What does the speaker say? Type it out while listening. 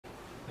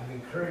I'm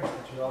encouraged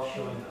that you're all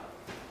showing up.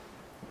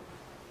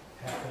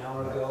 Half an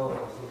hour ago,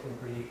 it was looking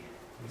pretty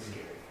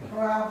scary.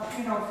 Well,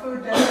 you know,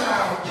 food does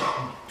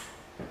cost.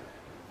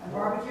 And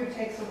barbecue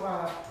takes a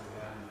while.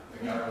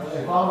 When I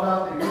found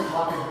out that your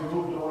clock had been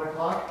moved to 1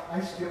 o'clock,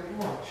 I skipped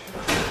lunch.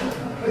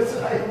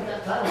 I haven't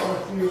got time to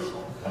see you.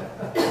 I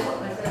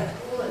said,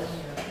 cool in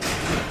here.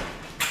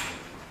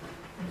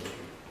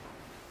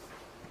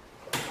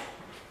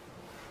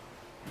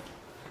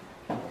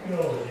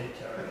 No,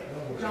 Terry.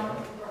 John,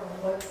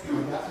 what? I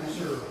got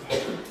reserved.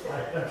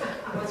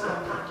 What's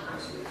going on?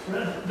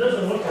 It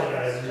doesn't look like I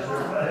have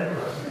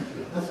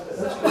reserved.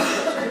 That's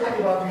good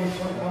about being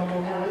 21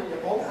 overweight. You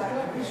both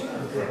got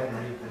reserved.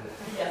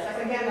 Yes,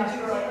 I Again, can did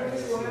you get order my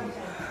this one?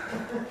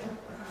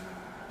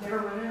 Never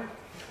went out.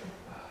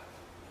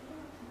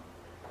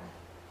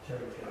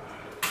 Terry's got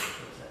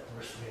what's that,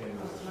 wristband?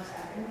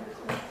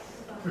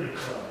 Pretty Pretty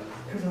close.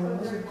 Because I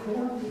was in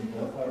quarantine, I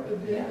put the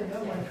day, I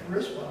got my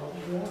wrist while I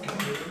was walking,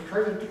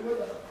 trying to do it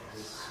up.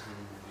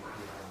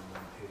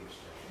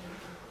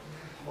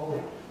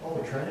 All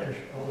the tractor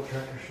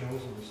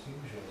shows and the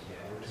steam shows,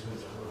 yeah, which is good.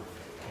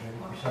 And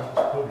we saw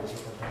this podiums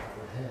up on top of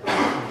our head.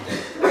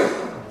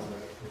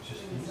 It's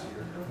just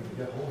easier. When you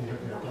get home, you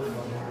don't have to worry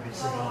about having to be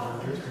sitting on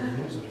the wrist and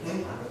use it.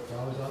 It's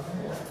always on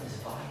there.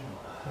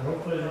 I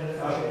don't put it in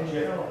the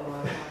jail.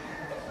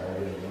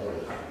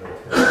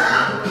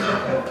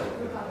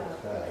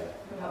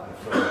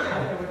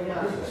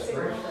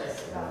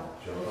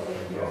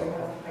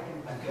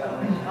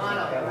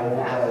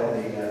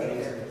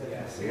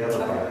 The other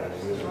part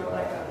is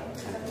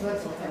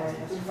That's okay.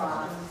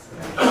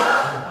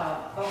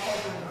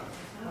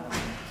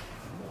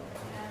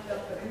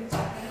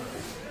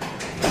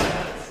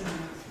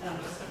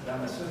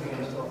 I'm assuming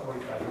it's still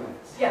 45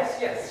 minutes. Yes,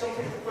 yes, still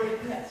take the 40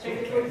 minutes, take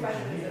the 45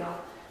 minutes and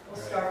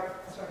we'll start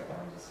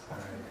going just.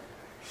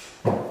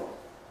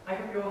 I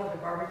hope you all had the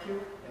barbecue.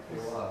 It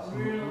was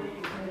really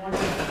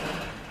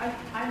wonderful.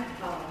 I'm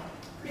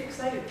pretty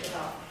excited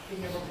about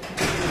being able to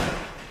contribute.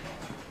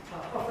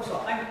 Well, first of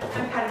all, I'm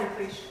Patty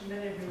McLeish.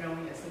 Many of you know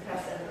me as the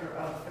past editor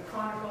of the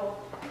Chronicle,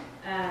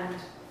 and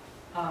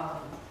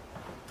now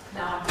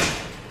I'm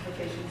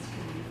applications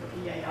committee for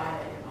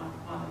EAIA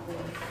on the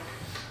board.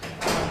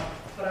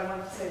 But I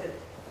wanted to say that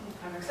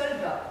I'm excited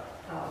about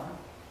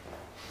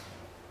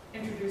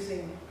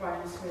introducing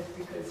Byron Smith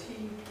because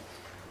he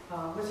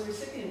was a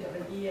recipient of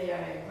an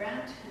EAIA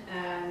grant,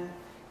 and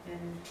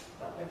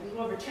a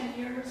little over 10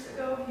 years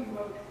ago, he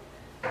wrote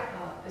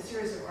a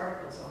series of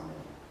articles on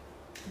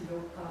the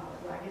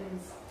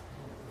wagons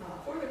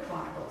for the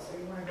Chronicle. So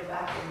you want to go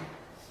back and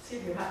see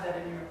if you have that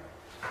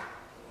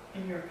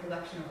in your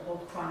collection of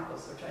old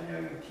chronicles, which I know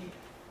you keep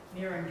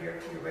near and dear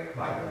to your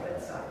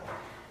bedside.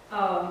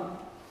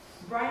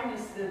 Brian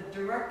is the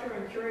director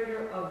and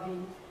curator of the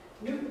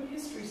Newton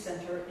History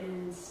Center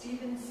in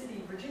Stevens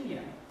City,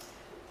 Virginia.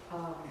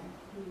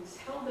 He's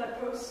held that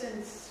post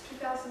since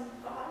 2005,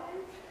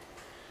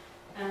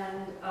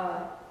 and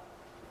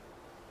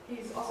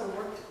he's also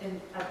worked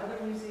at other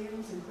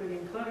museums,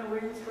 including Colonial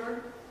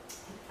Williamsburg,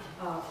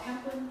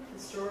 Pemberton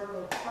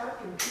Historical Park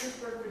in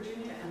Petersburg,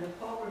 Virginia, and the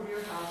Paul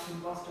Revere House in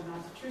Boston,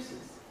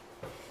 Massachusetts.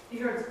 He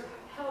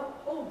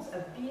holds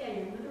a BA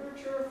in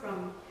Literature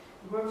from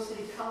Grove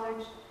City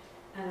College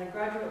and a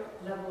graduate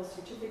level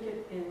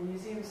certificate in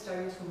Museum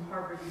Studies from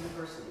Harvard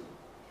University,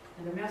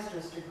 and a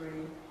master's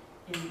degree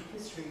in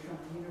history from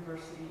the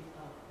University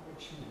of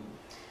Richmond.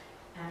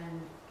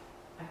 And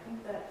I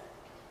think that,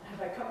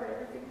 have I covered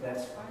everything?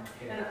 That's fine.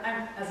 Yeah.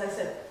 And as I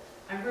said,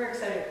 I'm very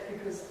excited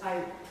because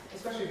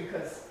especially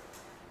because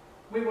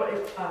the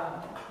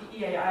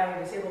EAI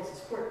was able to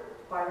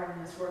support Byron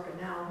in his work, and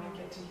now we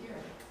get to hear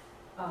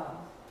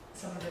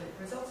some of the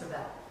results of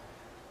that.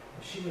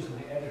 She was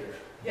my editor.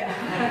 Yeah.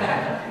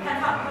 And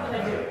how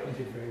did I do? You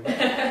did very well.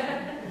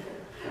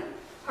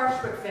 Harsh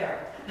but fair.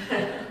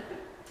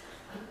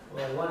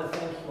 Well, I want to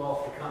thank you all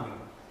for coming.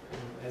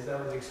 As I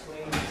was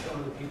explaining to some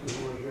of the people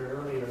who were here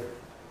earlier,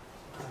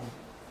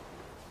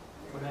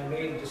 when I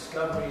made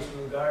discoveries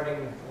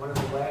regarding one of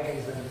the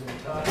wagons that I've been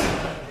talking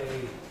about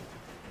today,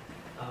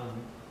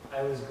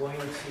 I was going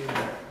to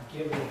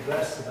give an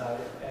address about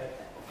it at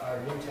our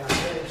Newtown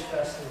Heritage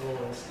Festival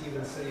in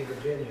Stevens City,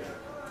 Virginia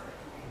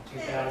in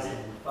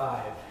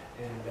 2005.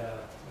 And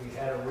we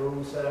had a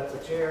room set up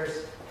with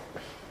chairs,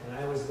 and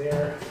I was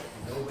there.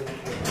 Nobody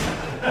came.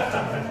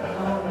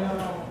 Oh,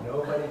 no.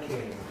 Nobody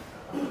came.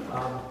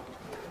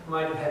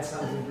 Might have had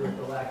something to do with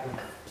the lack of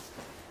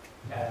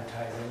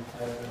advertising. I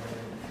don't know.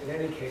 In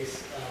any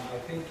case, I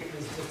think it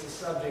was just a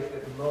subject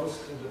that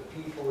most of the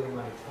people in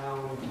my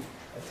town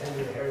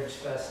attending the Heritage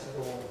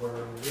Festival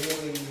were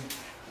really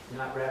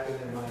not wrapping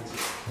their minds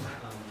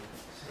around.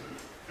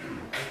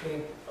 I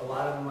think a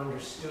lot of them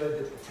understood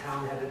that the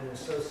town had an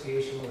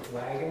association with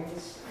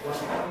wagons at one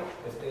point,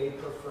 that they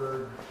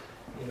preferred,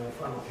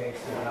 funnel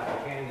cakes and cotton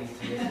candy to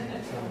listening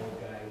to some old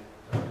guy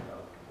talking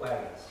about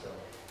wagons. So,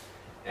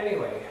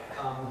 anyway,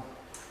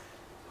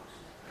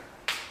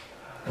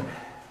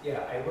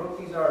 yeah, I wrote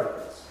these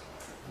articles.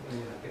 Let me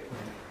get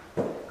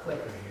my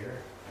clicker here.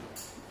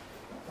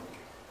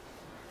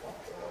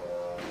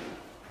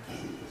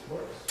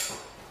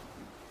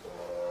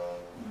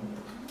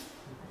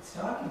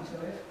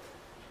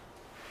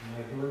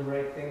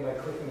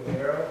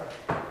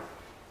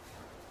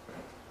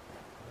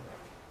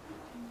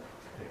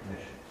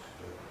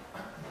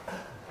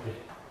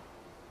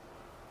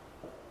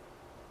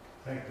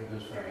 Thank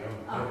goodness for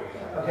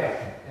you.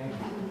 Okay, thank you.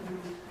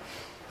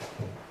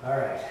 All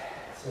right,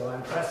 so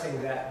I'm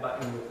pressing that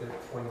button with it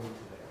pointing to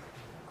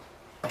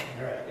there.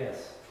 All right,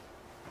 yes.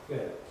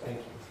 Good, thank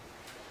you.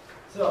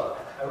 So,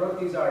 I wrote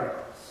these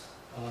articles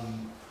a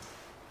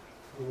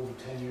little over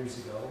 10 years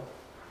ago.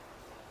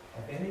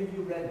 Have any of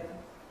you read them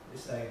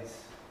besides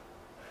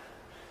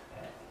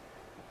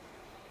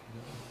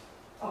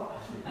Oh,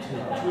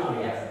 two of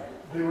you?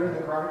 They were in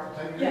the Chronicle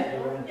 10 years yeah,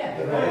 ago? yeah.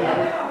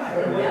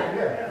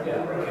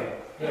 Yeah, okay,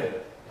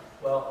 good.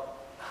 Well,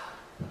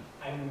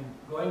 I'm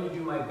going to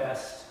do my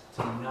best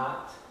to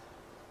not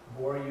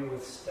bore you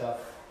with stuff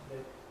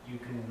that you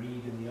can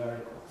read in the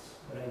articles,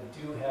 but I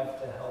do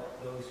have to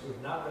help those who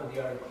have not read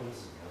the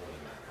articles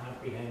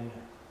comprehend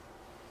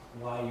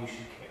why you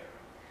should care.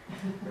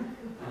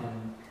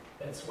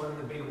 That's one of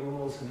the big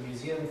rules in the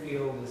museum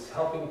field, is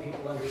helping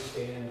people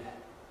understand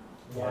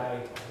why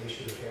they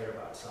should care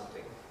about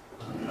something.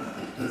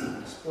 It's a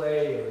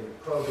display or a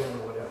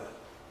program or whatever.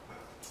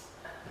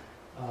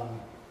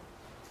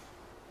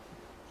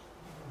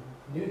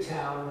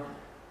 Newtown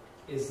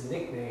is the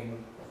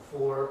nickname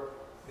for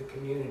the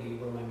community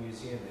where my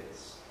museum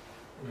is.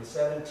 In the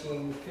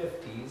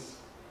 1750s,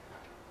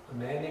 a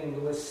man named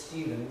Louis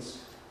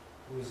Stevens,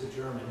 who was a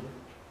German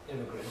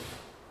immigrant,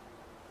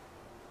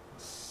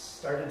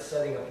 started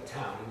setting up a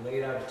town. He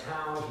laid out a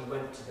town. He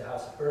went to the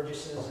House of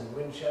Burgesses in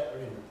Winchester,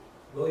 in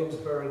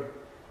Williamsburg,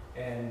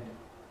 and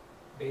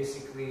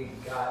basically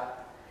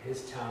got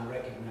his town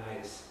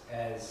recognized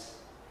as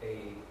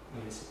a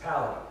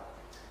municipality.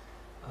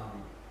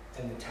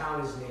 And the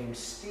town is named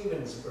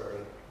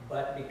Stevensburg,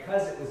 but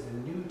because it was the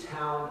new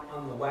town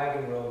on the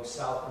wagon road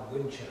south of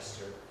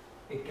Winchester,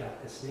 it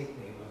got this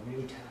nickname of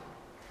Newtown.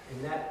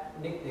 And that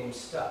nickname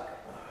stuck.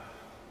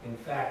 In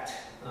fact,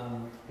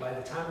 by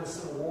the time of the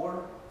Civil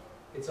War,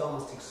 it's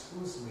almost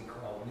exclusively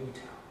called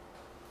Newtown.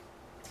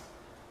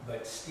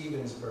 But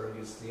Stevensburg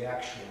is the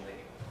actual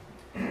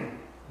name.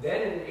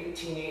 Then in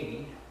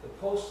 1880, the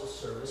Postal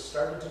Service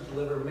started to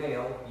deliver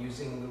mail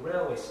using the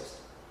railway system.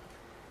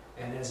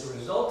 And as a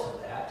result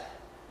of that,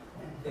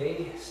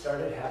 they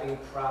started having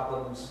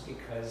problems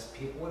because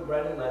people would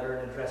write a letter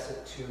and address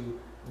it to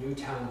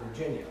Newtown,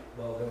 Virginia.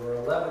 Well, there were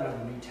 11 other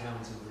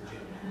Newtowns in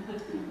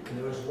Virginia. And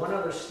there was one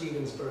other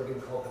Stevensburg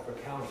in Culpeper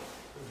County,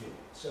 Virginia.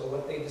 So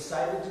what they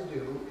decided to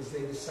do is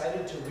they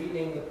decided to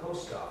rename the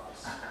post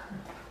office.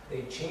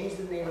 They changed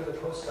the name of the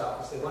post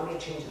office. They wanted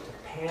to change it to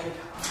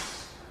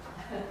Pantops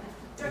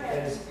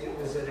because it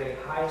was at a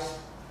high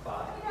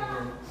spot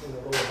in the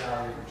lower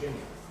valley of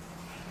Virginia.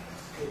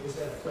 It was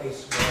at a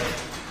place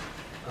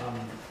where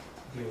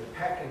the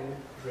Opequon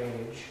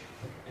drainage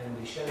and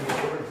the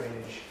Shenandoah River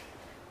drainage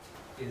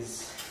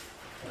is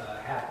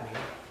happening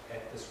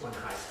at this one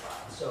high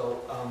spot.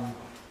 So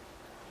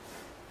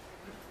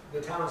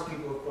the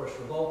townspeople, of course,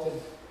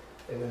 revolted.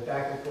 They went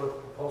back and forth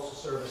with the Postal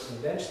Service and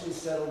eventually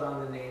settled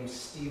on the name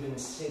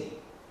Stevens City.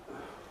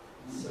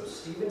 So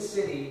Stevens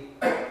City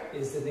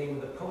is the name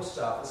of the post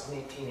office in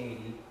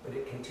 1880, but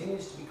it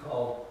continues to be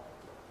called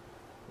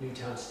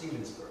Newtown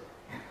Stevensburg.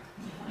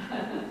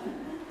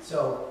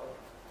 So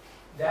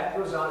that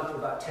goes on for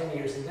about 10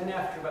 years, and then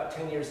after about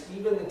 10 years,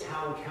 even the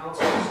town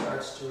council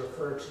starts to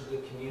refer to the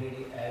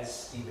community as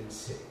Stevens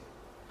City.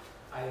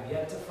 I have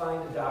yet to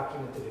find a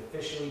document that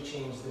officially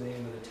changed the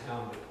name of the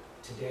town, but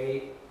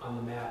today on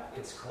the map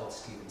it's called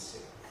Stevens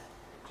City,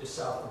 just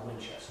south of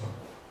Winchester.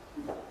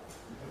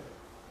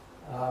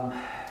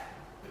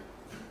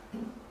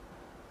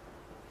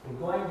 We're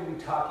going to be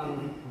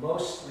talking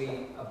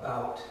mostly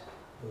about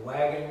the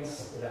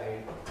wagons that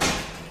I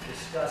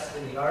discussed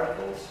in the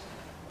articles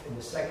in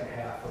the second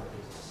half of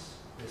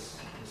this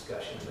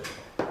discussion. But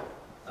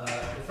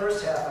the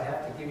first half, I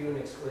have to give you an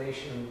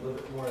explanation, a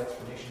little bit more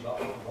explanation about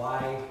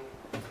why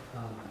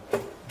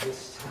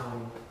this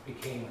town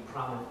became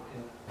prominent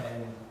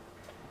in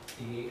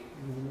the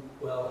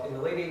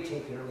late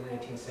 18th and early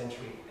 19th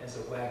century as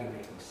a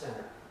wagon-making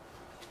center.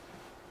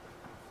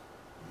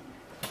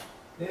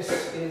 This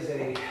is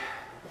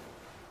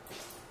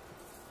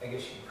I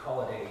guess you could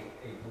call it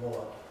a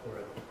blow-up or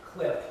a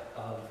clip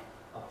of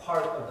a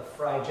part of the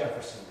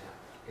Fry-Jefferson map.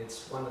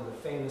 It's one of the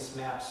famous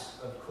maps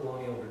of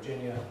colonial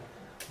Virginia,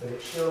 but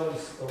it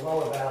shows the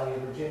lower valley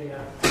of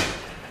Virginia,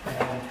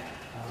 and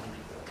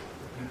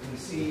you can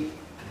see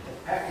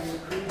the Opequon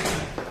Creek,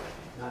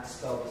 not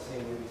spelled the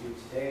same way we do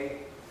today,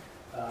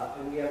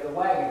 and we have the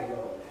wagon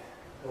road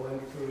going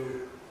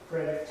through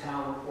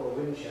Fredericktown or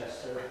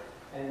Winchester,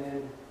 and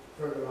then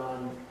further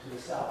on to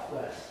the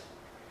southwest.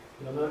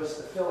 You'll notice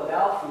the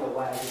Philadelphia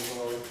wagon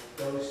road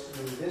goes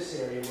through this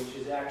area, which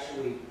is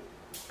actually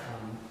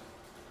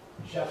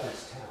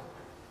Shepherdstown.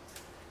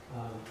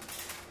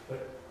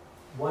 But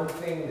one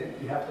thing that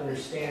you have to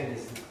understand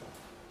is that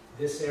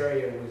this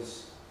area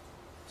was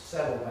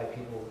settled by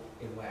people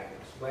in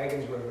wagons.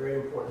 Wagons were a very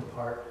important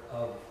part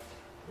of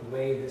the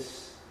way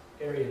this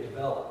area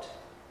developed.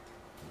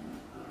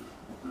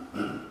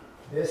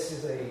 This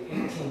is a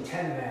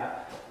 1810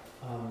 map.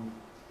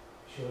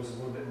 Shows a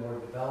little bit more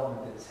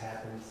development that has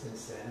happened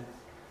since then.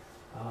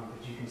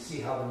 But you can see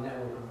how the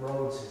network of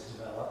roads has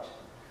developed.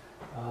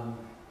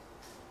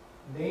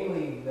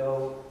 Mainly,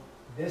 though,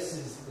 this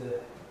is the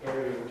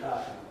area we're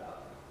talking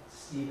about,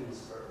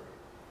 Stevensburg.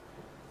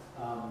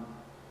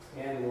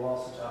 And we'll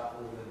also talk a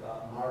little bit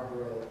about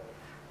Marlboro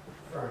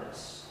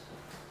Furnace.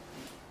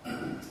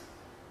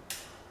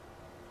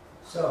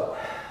 So,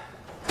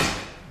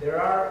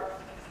 there are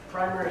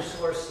primary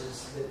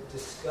sources that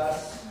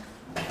discuss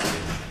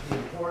the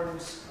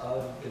importance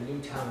of the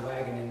Newtown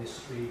wagon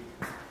industry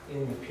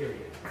in the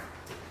period.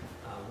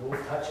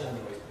 We'll touch on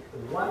those.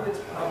 But the one that's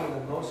probably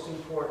the most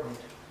important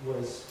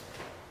was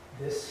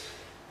this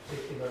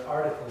particular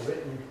article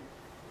written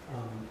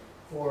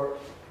for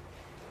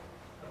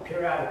a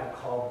periodical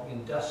called The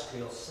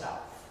Industrial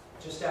South.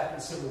 Just after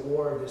the Civil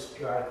War, this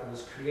periodical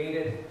was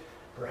created,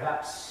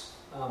 perhaps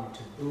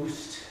to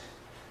boost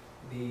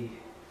the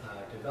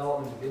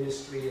development of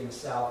industry in the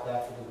South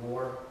after the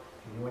war.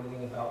 If you know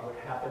anything about what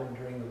happened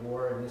during the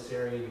war in this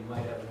area, you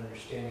might have an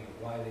understanding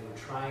of why they were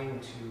trying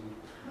to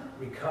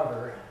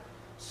recover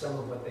some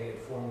of what they had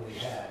formerly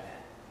had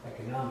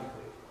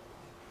economically.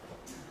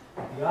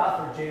 The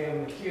author,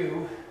 J.M.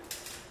 McHugh,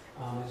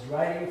 is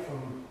writing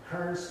from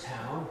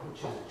Kernstown,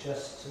 which is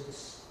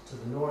just to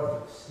the north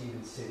of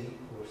Stevens City,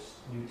 or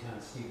Newtown,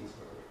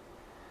 Stevensburg.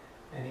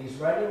 And he's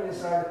writing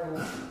this article,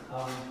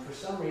 for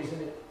some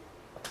reason it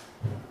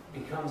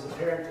becomes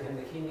apparent to him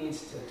that he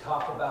needs to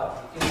talk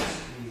about the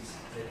industries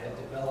that had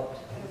developed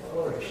and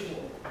flourished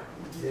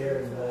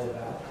there in the Lower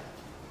Valley.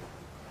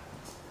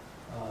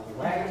 The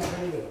wagon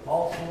trade of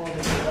Baltimore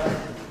was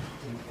developed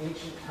in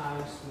ancient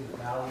times through the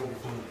Valley of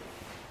Virginia,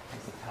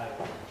 is the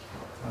title.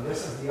 Now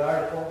this is the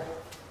article,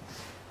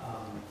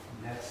 and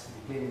that's the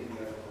beginning of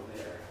the article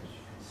there, as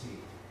you can see.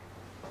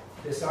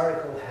 This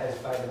article has,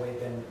 by the way,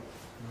 been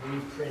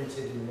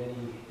reprinted in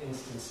many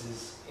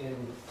instances in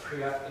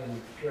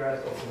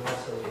periodicals and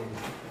also in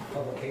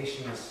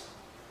publications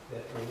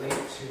that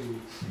relate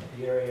to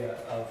the area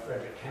of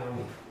Frederick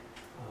County.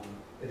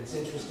 But it's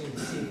interesting to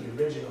see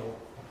the original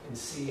and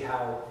see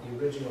how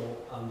the original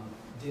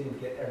didn't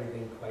get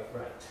everything quite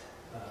right,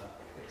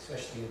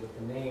 especially with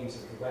the names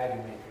of the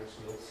wagon makers,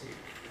 you'll see.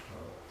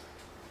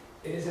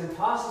 It is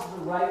impossible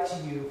to write to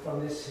you from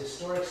this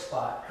historic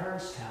spot,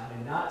 Kernstown,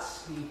 and not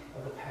speak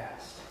of the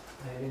past.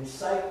 I am in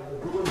sight of the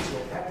ruins of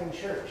a Peckham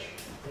Church,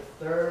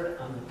 the third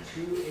on the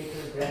 2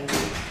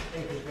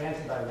 acres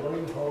granted by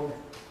William Hogue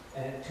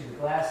and to the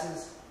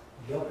Glasses,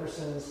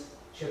 Gilkersons,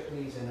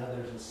 Chipleys, and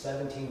others in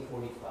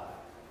 1745.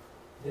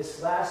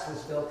 This last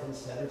was built in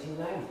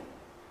 1790.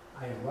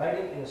 I am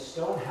writing in a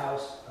stone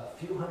house a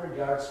few hundred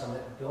yards from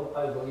it, built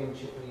by William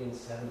Chipley in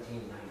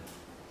 1790.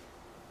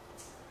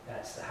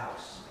 That's the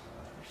house.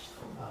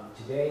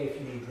 Today,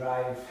 if you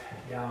drive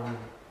down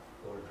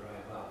or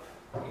drive up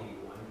 81,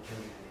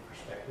 depending on your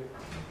perspective,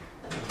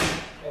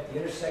 at the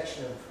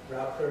intersection of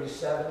Route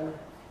 37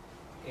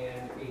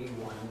 and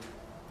 81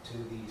 to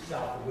the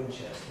south of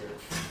Winchester,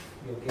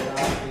 you'll get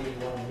off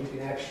 81 and you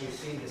can actually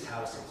see this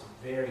house. It's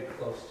very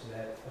close to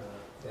that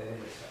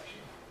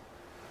intersection.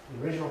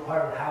 The original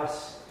part of the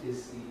house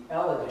is the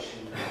L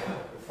addition.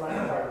 The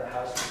front part of the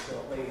house was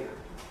built later.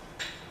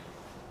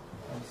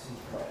 Let me see.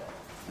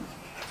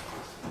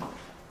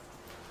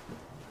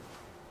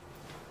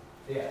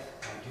 Yes,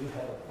 I do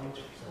have a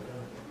pointer, so I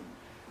don't.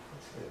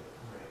 That's good.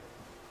 All right.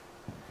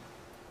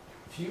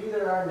 Few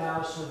there are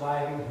now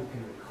surviving who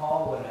can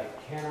recall what I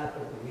cannot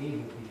but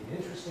believe would be an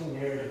interesting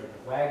narrative of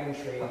the wagon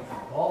trade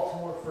from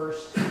Baltimore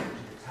first to the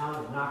town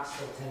of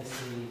Knoxville,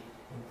 Tennessee,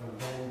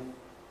 and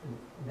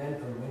then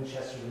from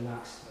Winchester to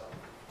Knoxville.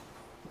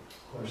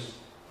 Of course,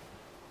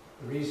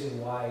 the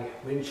reason why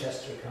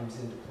Winchester comes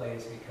into play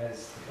is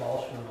because the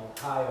Baltimore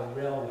Ohio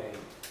Railway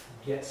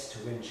gets to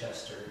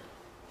Winchester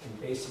and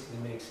basically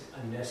makes it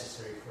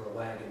unnecessary for a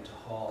wagon to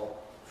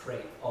haul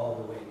freight all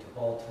the way to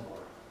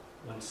Baltimore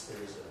once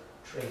there's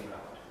a train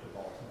route to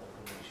Baltimore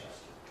from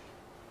Winchester.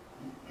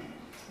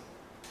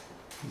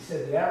 He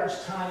said the average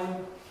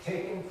time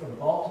taken from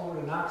Baltimore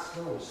to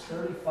Knoxville was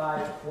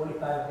 35 to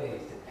 45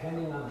 days,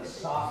 depending on the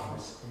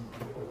softness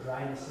or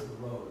dryness of the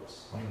roads.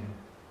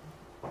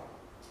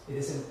 It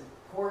is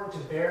important to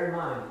bear in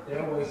mind that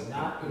there was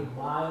not a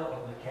mile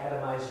of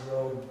macadamized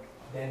road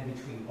then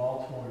between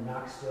Baltimore and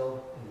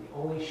Knoxville, and the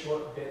only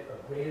short bit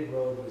of graded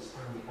road was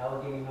on the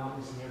Allegheny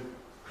Mountains near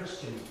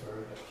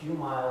Christiansburg, a few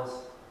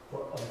miles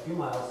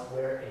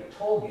where a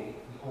toll gate,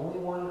 the only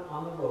one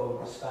on the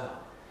road, was found.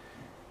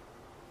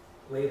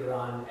 Later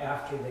on,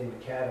 after they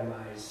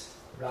macadamized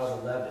Route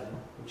 11,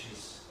 which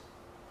is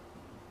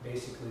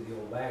basically the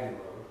old wagon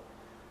road,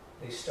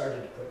 they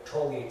started to put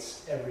toll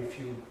gates every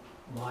few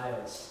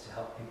miles to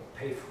help people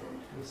pay for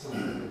it. This is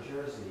New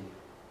Jersey.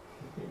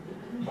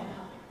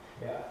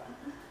 Yeah.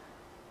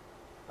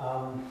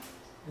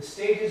 The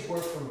stages were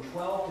from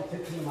 12 to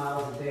 15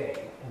 miles a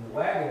day, and the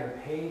wagoner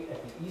paid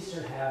at the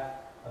eastern half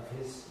of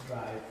his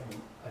drive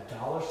from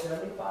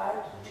 $1.75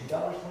 to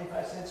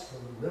 $2.25 for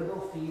a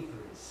liberal fee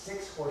for his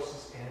 6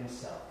 horses and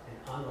himself.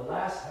 And on the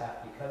last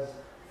half, because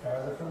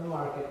farther from the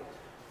market,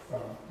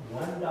 from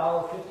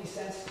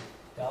 $1.50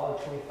 to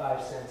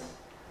 $1.25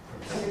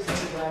 from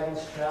 600 wagons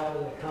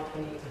traveling in a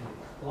company,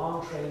 and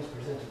long trains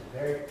presented a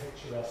very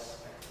picturesque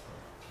spectacle.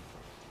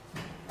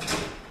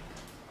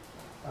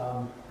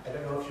 I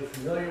don't know if you're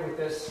familiar with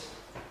this,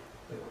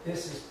 but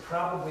this is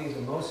probably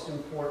the most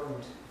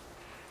important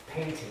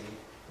painting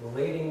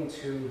relating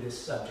to this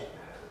subject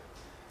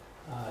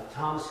matter.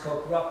 Thomas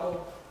Coke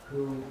Ruppel,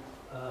 who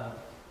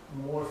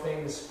more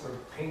famous for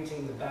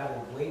painting the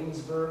Battle of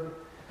Bladensburg,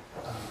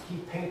 he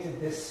painted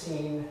this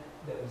scene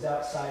that was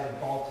outside of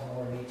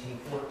Baltimore in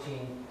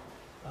 1814.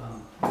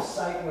 The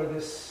site where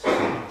this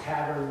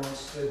tavern once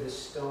stood, this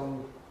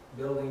stone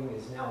building,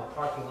 is now a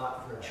parking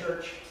lot for a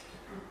church.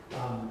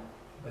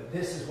 But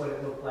this is what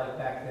it looked like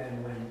back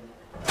then when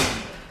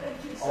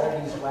all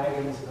these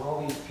wagons and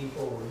all these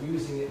people were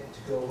using it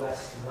to go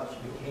west and what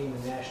became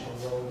the national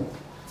road.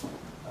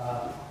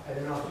 I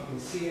don't know if you can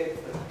see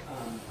it, but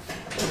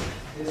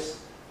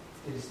this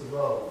is the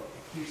road.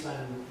 It keeps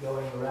on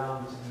going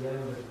around to the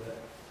end of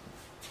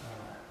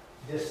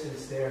the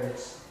distance there, and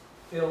it's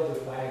filled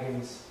with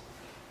wagons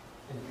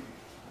and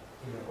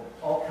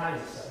all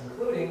kinds of stuff,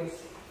 including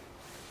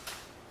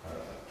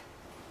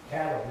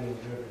cattle being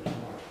driven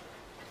north.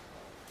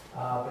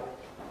 But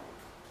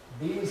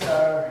these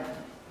are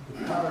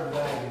the covered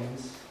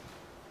wagons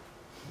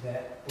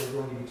that we're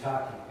going to be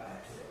talking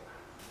about today.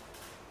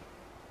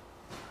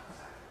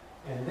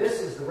 And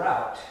this is the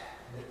route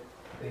that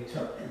they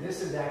took.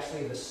 This is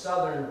actually the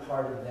southern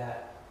part of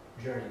that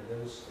journey.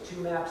 Those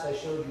two maps I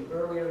showed you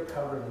earlier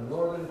covered the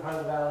northern part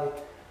of the valley.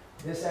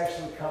 This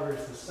actually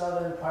covers the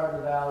southern part of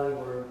the valley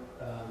where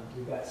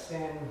we've got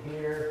Stanton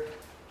here,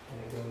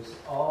 and it goes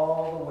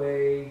all the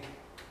way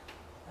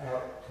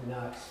out to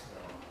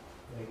Knoxville,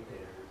 right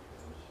there.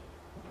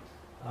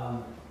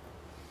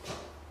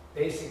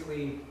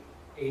 Basically,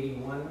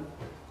 81,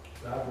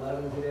 Route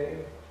 11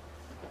 today.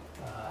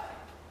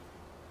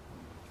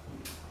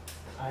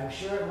 I'm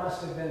sure it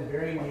must have been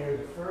very near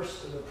the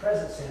first of the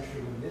present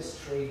century when this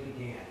trade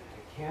began.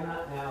 It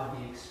cannot now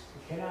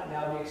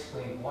be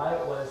explained why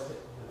it was that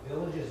the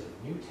villages of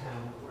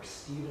Newtown or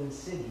Stephen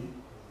City,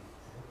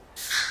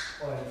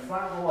 or in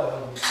Front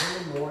Royal,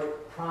 became more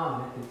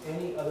prominent than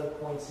any other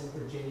points in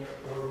Virginia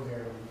or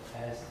Maryland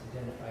as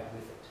identified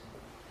with it.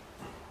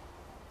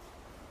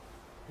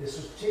 This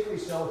was particularly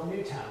so with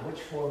Newtown,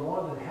 which for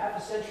more than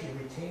half a century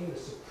retained the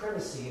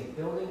supremacy in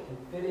building and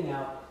fitting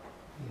out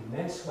the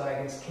immense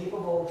wagons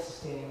capable of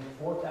sustaining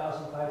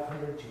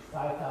 4,500 to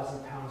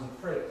 5,000 pounds of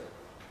freight.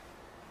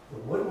 The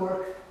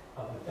woodwork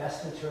of the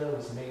best material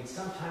was made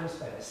sometimes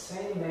by the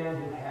same man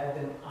who had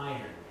them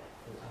ironed.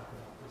 We'll talk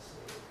about this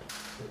later.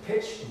 The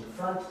pitch in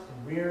front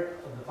and rear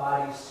of the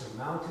bodies,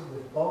 surmounted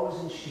with bows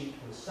and sheet,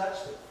 was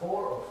such that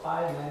 4 or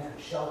 5 men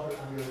could shelter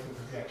under the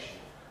projection.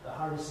 The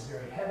harness is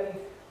very heavy.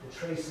 The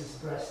traces,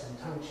 breast, and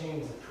tongue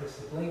chains of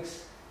twisted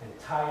links and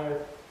tire,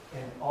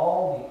 and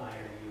all the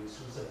iron used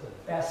was of the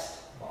best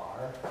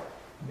bar,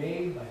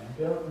 made by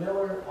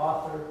Miller,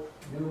 Arthur,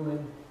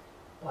 Newman,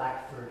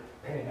 Blackford,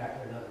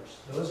 Pennybacker, and others.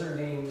 Those are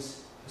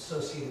names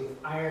associated with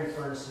iron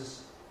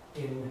furnaces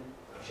in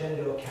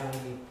Shenandoah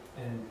County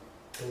and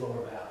the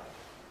Lower Valley.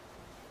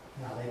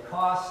 Now they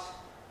cost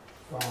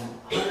from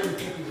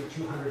 $150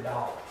 to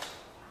 $200.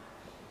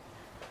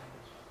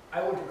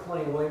 I went to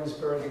Colonial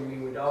Williamsburg, and we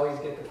would always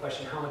get the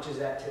question, how much is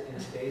that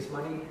in today's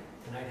money?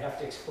 And I'd have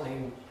to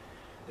explain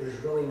there's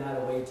really not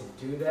a way to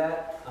do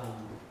that,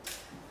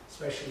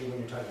 especially when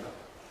you're talking about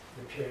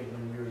the period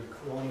when we were in the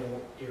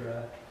colonial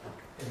era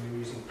and we were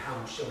using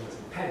pounds, shillings,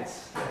 and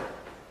pence.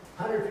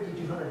 $150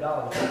 to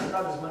 $200, that's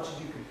about as much as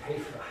you could pay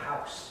for a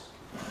house.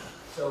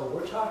 So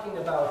we're talking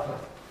about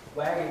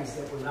wagons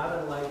that were not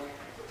unlike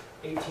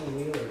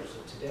 18-wheelers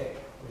of today,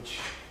 which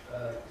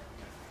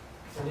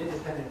an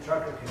independent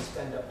trucker can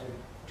spend up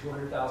to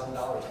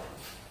 $200,000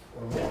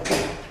 or more.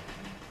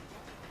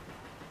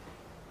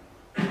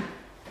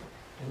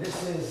 And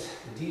this is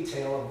the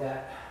detail of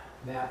that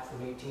map from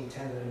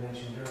 1810 that I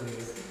mentioned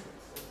earlier.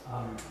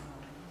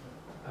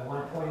 I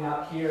want to point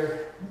out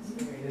here,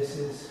 this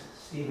is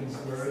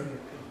Stevensburg,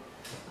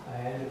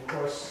 and of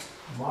course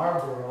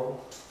Marlboro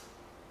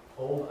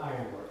Old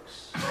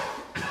Ironworks.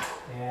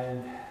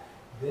 And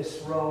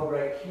this road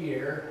right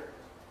here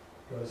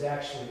goes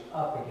actually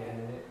up again,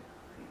 and it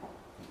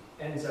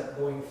ends up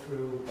going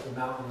through the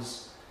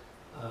mountains,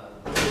 the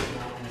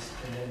mountains,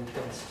 and then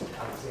goes to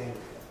Alexandria.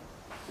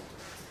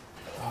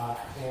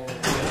 And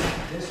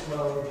this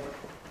road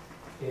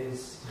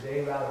is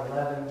today Route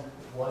 11,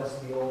 was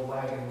the old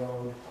wagon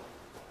road,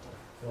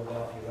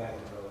 Philadelphia Wagon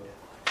Road.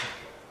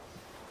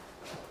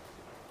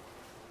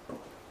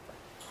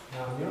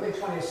 Now, in the early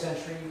 20th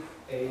century,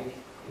 a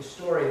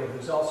historian who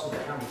was also the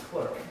county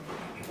clerk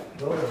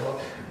wrote a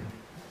book,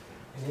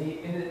 and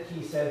in it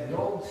he said, the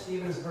old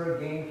Stevensburg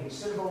gained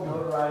considerable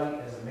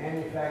notoriety as a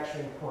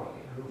manufacturing point.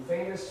 It grew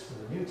famous for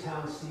the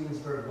Newtown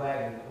Stevensburg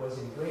wagon that was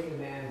in great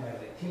demand by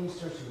the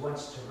teamsters who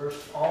once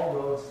traversed all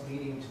roads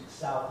leading to the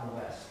south and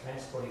west,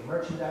 transporting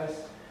merchandise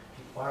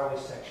to faraway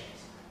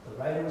sections. The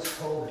writer was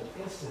told an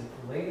incident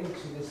relating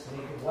to this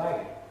naked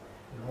wagon.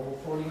 An old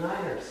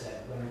 49er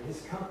said, when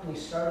his company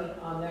started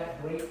on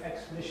that great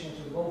expedition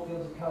to the gold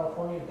fields of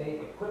California,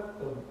 they equipped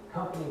the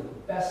company with the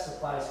best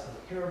supplies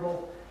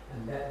procurable,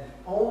 and that the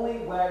only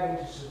wagon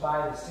to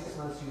survive the 6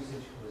 months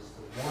usage was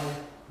the one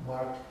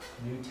marked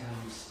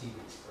Newtown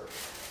Stevensburg.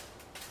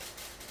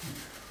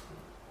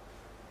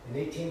 In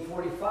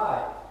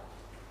 1845,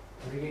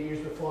 38 years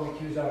before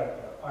McHugh's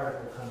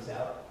article comes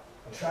out,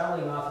 a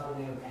traveling author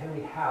named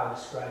Henry Howe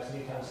describes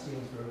Newtown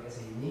Stevensburg as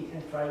a unique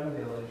and thriving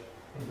village,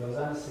 and goes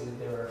on to say that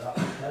there are about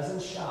a dozen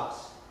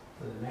shops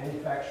for the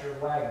manufacture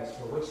of wagons,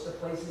 for which the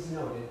place is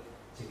noted,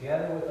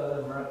 together with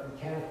other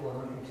mechanical and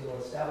mercantile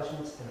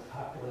establishments, and a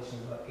population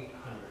of about 800.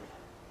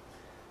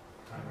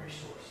 Primary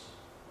source.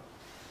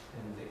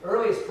 And the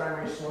earliest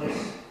primary source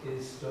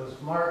is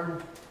Joseph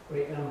Martin.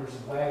 Great numbers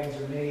of wagons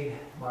are made.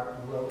 Martin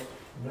wrote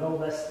no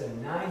less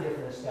than 9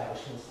 different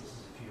establishments. This is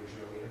a few years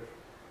earlier.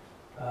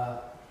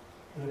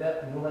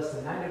 No less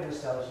than 9 different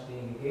establishments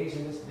being engaged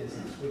in this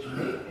business, which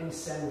make and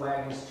send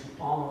wagons to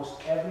almost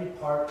every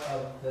part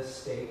of the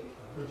state of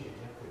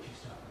Virginia, which he's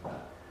talking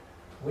about,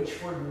 which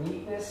for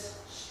neatness,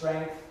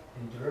 strength,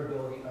 and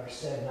durability are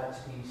said not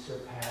to be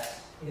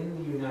surpassed in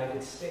the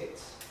United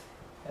States.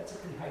 That's a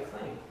pretty high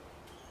claim.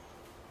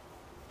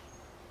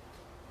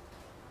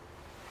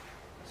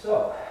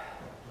 So,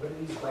 what do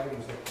these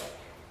wagons look like?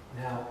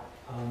 Now,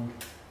 I'm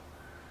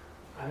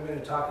going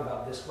to talk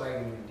about this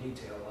wagon in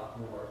detail a lot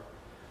more,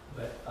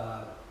 but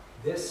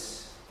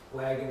this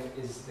wagon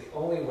is the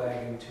only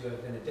wagon to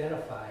have been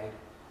identified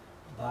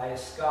by a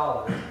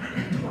scholar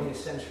in the 20th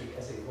century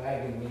as a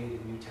wagon made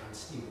in Newtown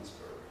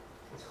Stevensburg.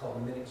 It's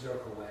called the Minnick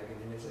Zirkel wagon,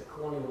 and it's at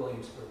Colonial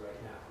Williamsburg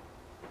right now.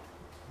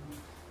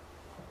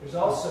 There's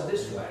also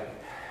this wagon.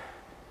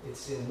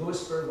 It's in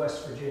Lewisburg,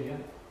 West Virginia.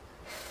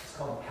 It's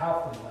called the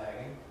Kaufman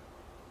wagon,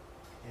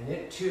 and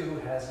it too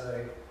has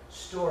a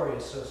story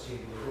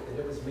associated with it,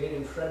 that it was made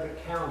in Frederick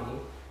County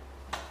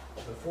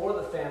before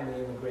the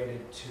family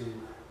immigrated to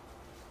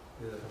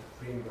the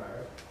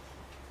Greenbrier,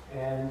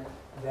 and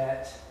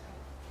that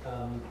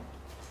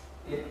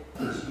it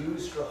was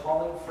used for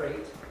hauling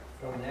freight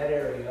from that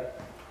area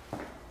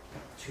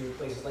to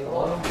places like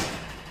London.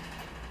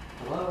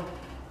 Hello?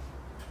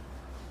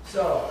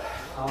 So,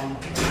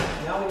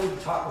 now we need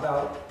to talk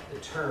about the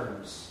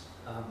terms.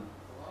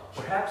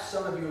 Perhaps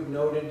some of you have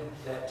noted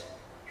that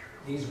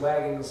these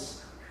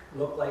wagons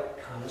look like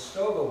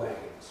Conestoga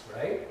wagons,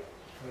 right?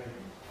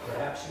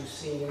 Perhaps you've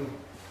seen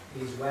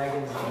these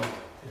wagons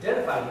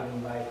identified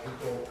even by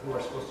people who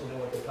are supposed to know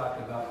what they're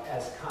talking about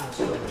as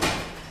Conestoga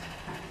wagons.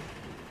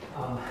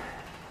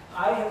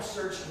 I have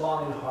searched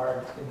long and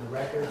hard in the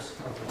records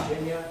of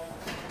Virginia,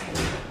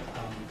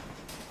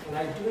 and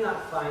I do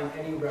not find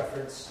any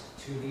reference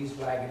to these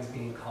wagons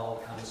being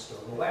called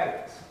Conestoga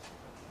wagons.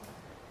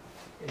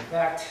 In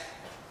fact,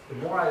 the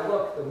more I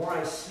look, the more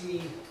I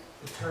see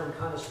the term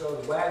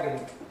Conestoga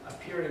wagon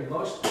appearing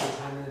most of the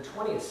time in the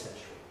 20th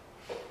century.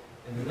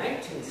 In the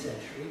 19th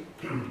century,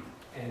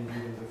 and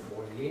even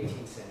before the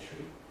 18th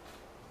century,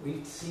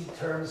 we see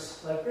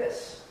terms like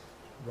this: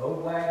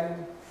 road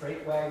wagon,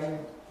 freight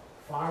wagon,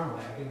 farm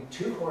wagon,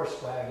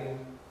 2-horse wagon,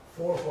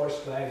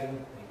 4-horse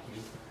wagon, thank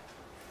you,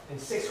 and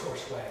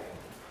 6-horse wagon.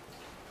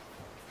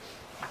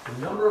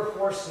 The number of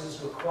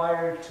horses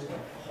required to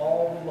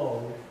haul the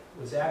load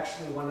was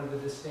actually one of the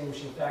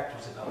distinguishing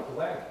factors about the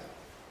wagon.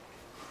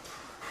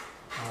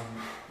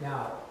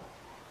 Now,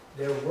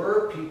 there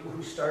were people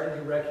who started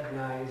to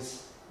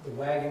recognize the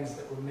wagons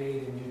that were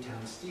made in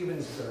Newtown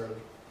Stevensburg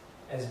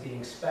as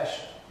being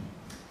special.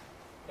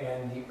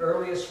 And the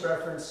earliest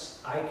reference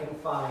I can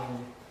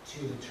find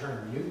to the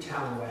term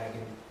Newtown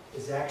wagon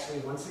is actually,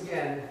 once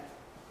again,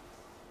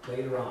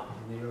 later on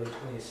in the early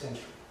 20th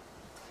century.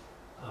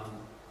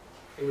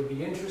 It would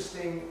be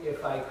interesting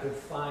if I could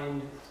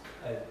find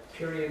a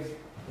period,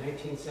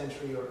 19th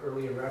century or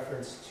earlier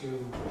reference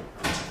to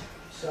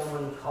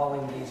someone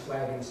calling these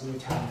wagons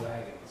Newtown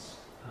wagons,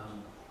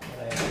 but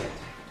I have yet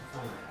to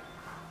find that.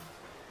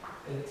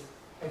 And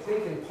I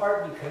think in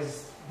part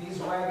because these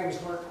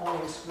wagons weren't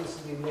only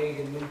exclusively made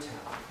in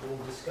Newtown.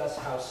 We'll discuss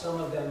how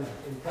some of them,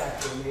 in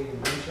fact, were made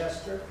in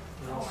Winchester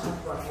and also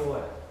Front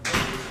Royal. If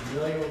you're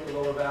familiar with the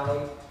Lower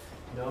Valley,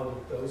 you know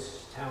that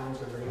those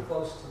towns are very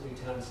close to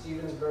Newtown,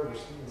 Stevensburg, or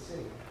Stevens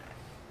City.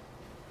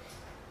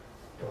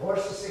 The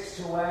horse to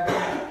 6-2 wagon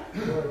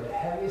were the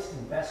heaviest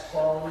and best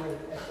quality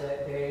at that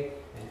day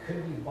and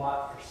could be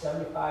bought for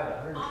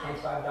 $75 to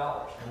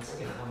 $125. Once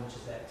again, how much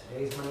is that in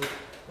today's money?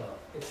 Well,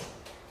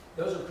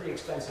 those are pretty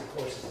expensive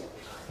horses at the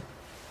time.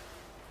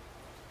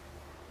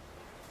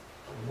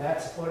 And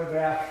that's a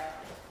photograph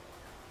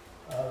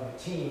of a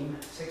team,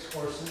 6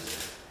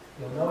 horses.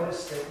 You'll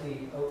notice that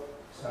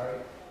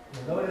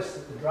You'll notice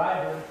that the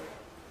driver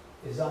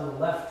is on the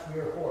left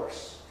rear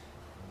horse.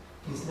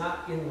 He's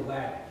not in the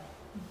wagon.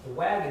 The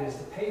wagon is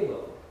the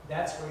payload.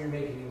 That's where you're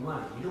making your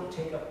money. You don't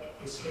take up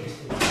the space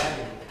in the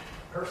wagon with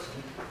the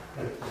person.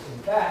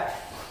 In fact,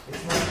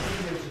 it's much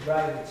easier to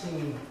drive a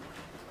team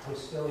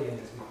postilion,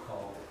 as we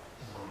call it,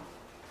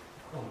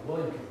 on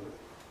Williamsburg.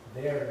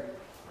 They're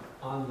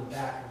on the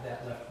back of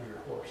that left rear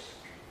horse.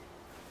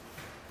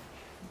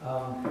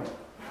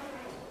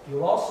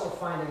 You'll also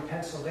find in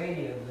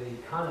Pennsylvania the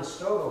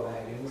Conestoga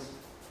wagons,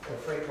 or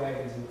freight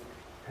wagons in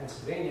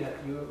Pennsylvania.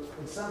 You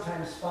would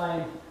sometimes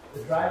find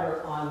the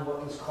driver on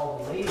what was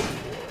called a lazy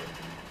board,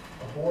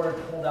 a board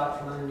pulled out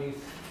from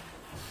underneath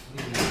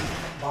the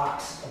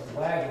box of the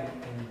wagon,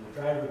 and the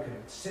driver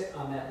could sit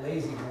on that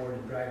lazy board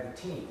and drive the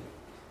team.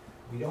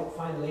 We don't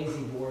find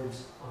lazy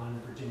boards on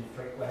Virginia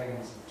freight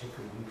wagons, and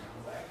particularly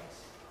Newtown wagons.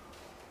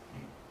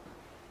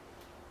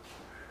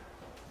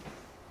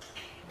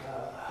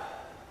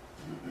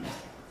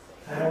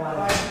 I don't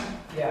want to,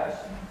 yeah.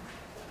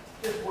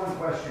 Just one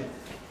question.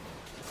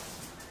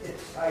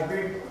 I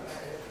agree,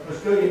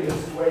 Australian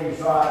is the way you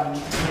saw it and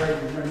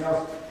everything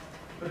else,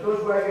 but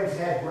those wagons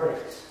had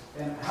brakes.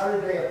 And how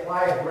did they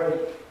apply a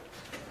brake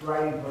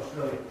riding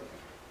Australia?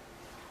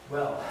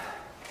 Well,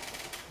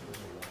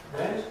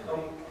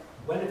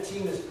 when a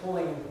team is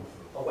pulling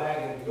a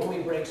wagon, the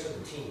only brakes are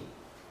the team.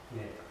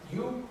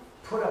 You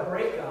put a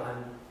brake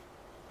on,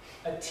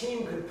 a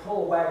team could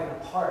pull a wagon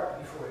apart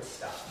before it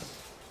stops.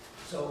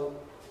 So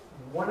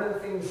one of the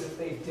things that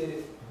they did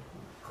at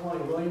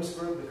Colonial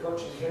Williamsburg, the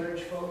coach and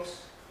carriage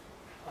folks,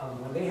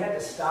 when they had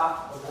to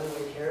stop a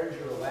runaway carriage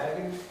or a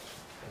wagon,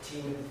 a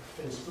team had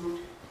been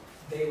spooked,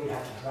 they would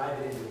have to drive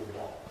it into a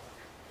wall.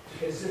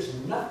 Because there's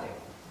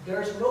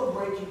no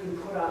brake you can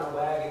put on a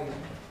wagon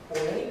or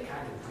any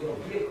kind of real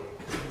vehicle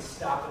that can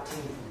stop a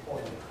team from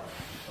pulling the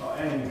car.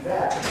 And in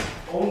fact,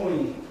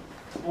 only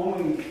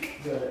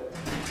the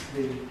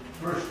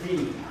first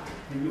team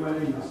can do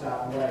anything to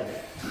stop the wagon.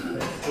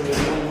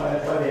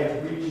 That's why they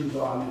have breaches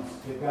on.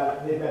 They've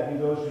got to be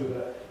those two.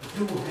 The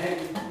two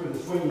with the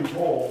swinging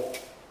pole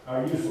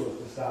are useless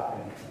to stop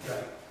anything.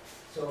 Right.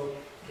 So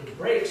the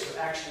brakes are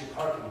actually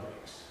parking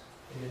brakes.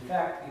 And in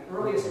fact, the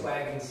earliest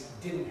wagons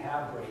didn't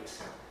have brakes.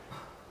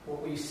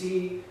 What we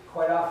see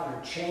quite often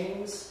are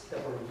chains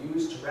that were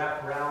used to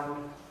wrap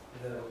around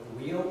the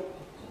wheel.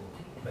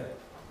 But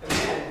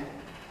again,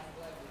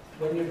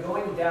 when you're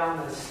going down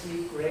a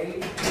steep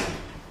grade,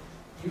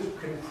 you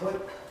can put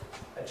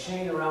a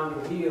chain around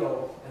your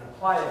wheel and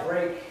apply a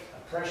brake, a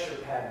pressure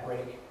pad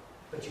brake,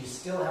 but you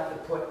still have to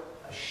put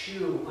a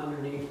shoe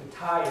underneath the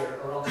tire,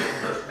 or else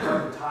you'll just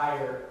run the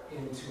tire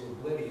into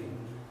oblivion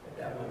at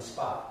that one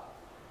spot.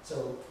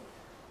 So,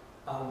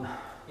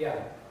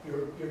 yeah,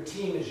 your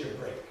team is your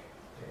brake.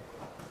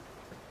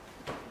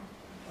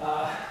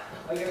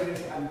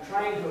 I'm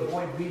trying to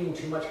avoid reading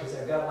too much because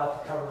I've got a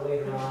lot to cover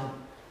later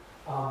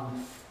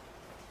on.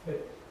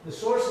 But the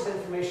source of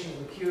information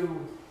the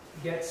Q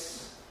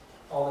gets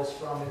all this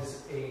from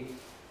is a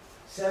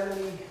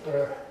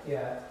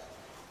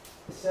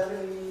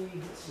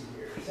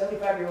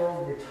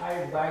 75-year-old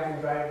retired wagon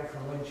driver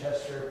from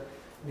Winchester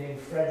named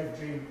Frederick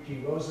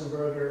G.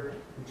 Rosenberger,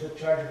 who took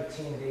charge of the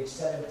team at age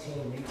 17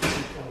 in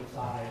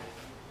 1825.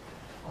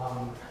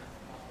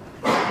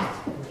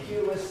 The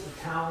Q lists the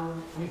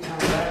Newtown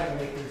wagon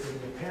makers that he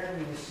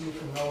apparently received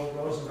from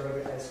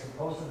Rosenberger as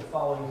composed of the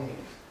following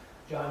names: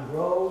 John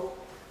Grove,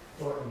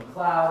 Thornton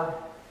McLeod,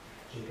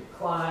 Jacob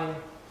Klein,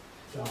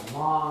 John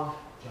Long,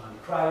 John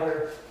Kreider,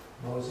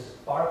 Moses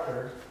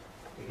Barker.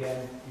 Again,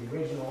 the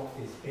original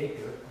is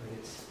Baker, but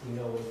it's, we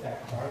know, in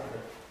fact, Barker.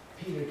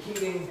 Peter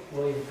Keating,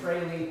 William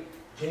Fraley,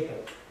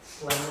 Jacob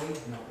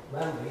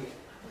Lemley,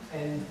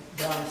 and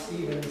John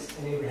Stevens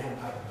and Abraham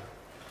Piper.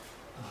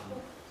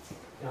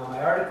 Now,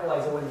 my article, I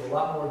go into a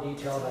lot more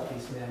detail about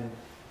these men.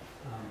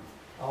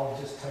 I'll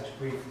just touch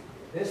briefly.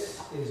 This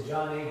is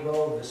John A.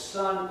 Grove, the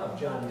son of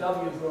John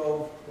W.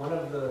 Grove, one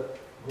of the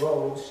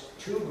Groves,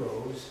 two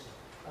Groves,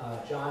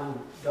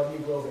 John W.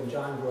 Grove and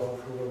John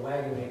Grove, who were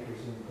wagon makers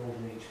in the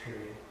Golden Age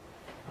period.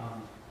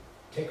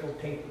 Tickled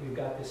pink that we've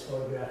got this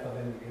photograph of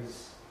him,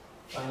 because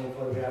finding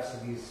photographs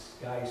of these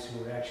guys who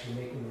were actually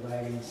making the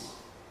wagons,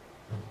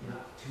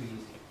 not too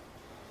easy.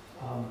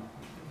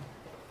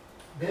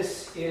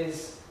 This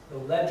is the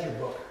ledger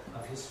book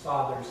of his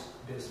father's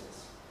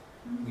business.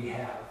 We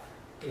have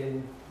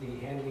in the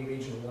Handley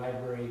Regional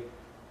Library,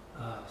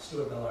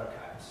 Stuart Bell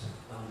Archives.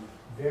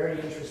 Very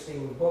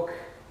interesting book.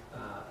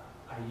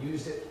 I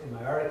used it in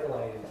my article.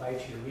 I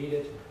invite you to read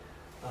it.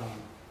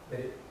 But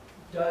it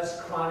does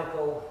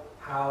chronicle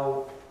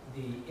how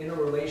the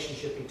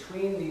interrelationship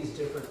between these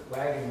different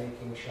wagon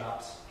making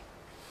shops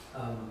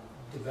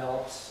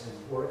develops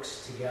and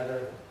works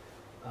together.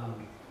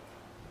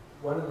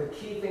 One of the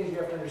key things you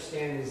have to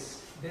understand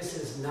is this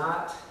is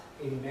not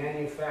a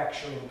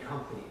manufacturing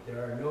company.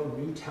 There are no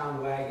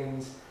Newtown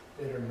wagons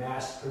that are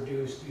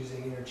mass-produced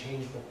using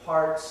interchangeable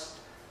parts,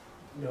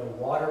 no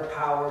water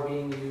power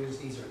being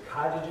used. These are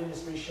cottage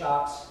industry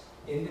shops,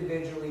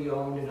 individually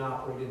owned and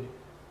operated,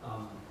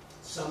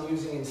 some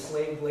using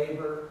enslaved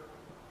labor,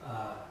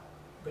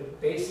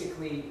 but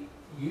basically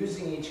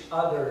using each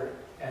other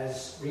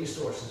as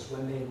resources.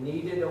 When they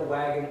needed a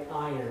wagon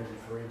iron,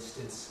 for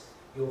instance,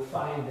 you'll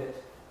find that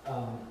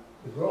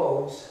the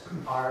Groves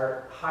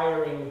are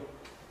hiring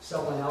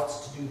someone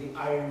else to do the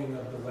ironing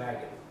of the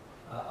wagon,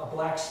 a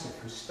blacksmith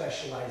who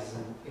specializes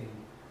in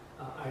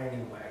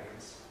ironing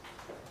wagons.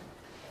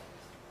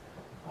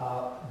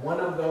 One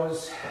of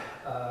those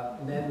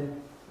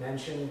men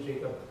mentioned,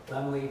 Jacob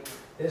Lemley.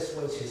 This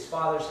was his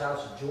father's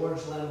house, George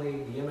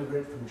Lemley, the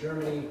immigrant from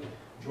Germany.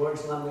 George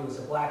Lemley was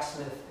a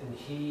blacksmith, and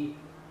he,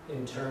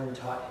 in turn,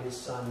 taught his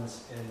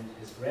sons and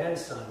his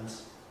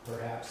grandsons,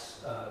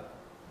 perhaps,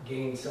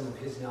 gained some of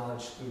his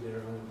knowledge through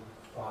their own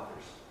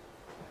fathers.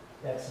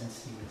 That's in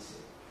Stephen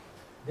City.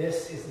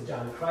 This is the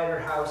John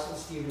Kreider house in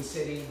Stephen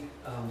City.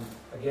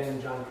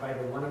 Again, John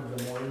Kreider, one of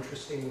the more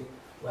interesting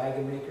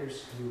wagon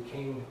makers who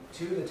came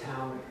to the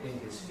town in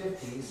his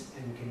 50s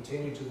and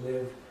continued to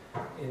live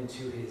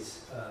into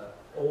his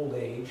old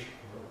age,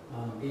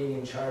 being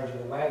in charge of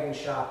a wagon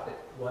shop that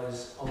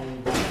was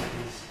owned by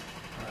his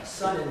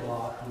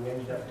son-in-law, who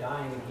ended up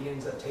dying, and he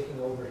ends up taking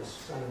over his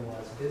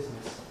son-in-law's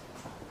business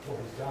for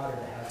his daughter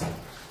to have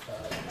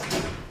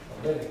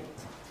a living.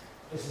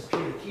 This is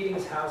Peter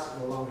Keating's house. It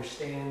no longer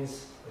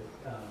stands.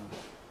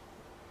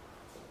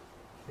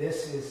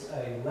 This is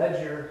a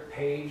ledger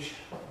page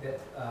that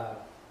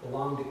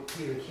belonged to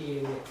Peter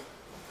Keating. It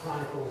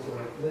chronicles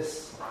or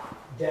lists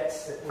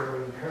debts that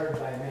were incurred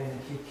by a man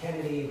named Hugh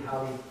Kennedy and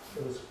how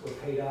those were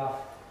paid off.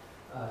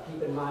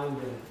 Keep in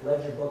mind the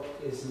ledger book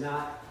is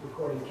not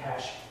recording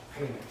cash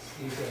payments.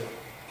 These are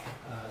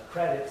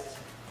credit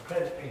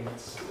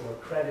payments or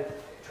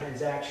credit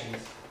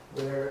transactions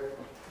where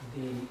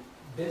the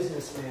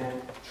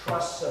businessman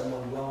trusts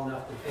someone well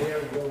enough that they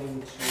are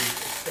willing to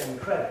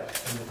extend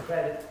credit, and the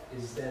credit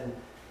is then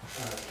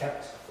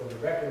kept, or the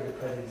record of the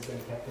credit is then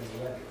kept in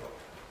the ledger book.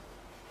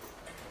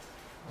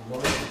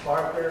 Maurice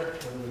Barker,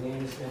 one of the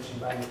names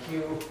mentioned by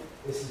McHugh,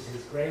 this is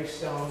his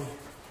gravestone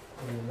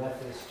in the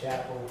Methodist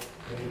Chapel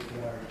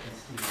graveyard in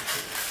Stephen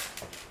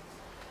City.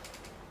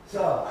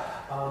 So,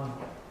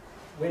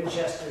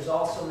 Winchester is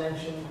also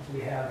mentioned.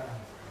 We have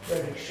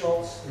Frederick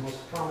Schultz, the most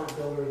prominent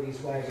builder of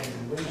these wagons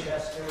in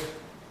Winchester.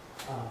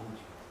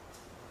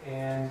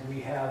 And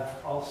we have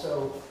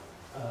also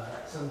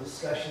some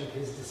discussion of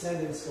his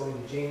descendants going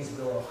to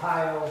Janesville,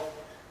 Ohio.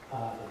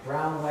 The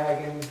Brown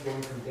wagon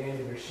going from Dan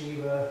to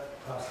Beersheba,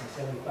 costing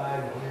 $75 to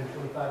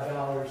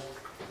 $125.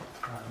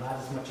 Not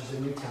as much as a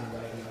Newtown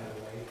wagon, by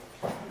the way.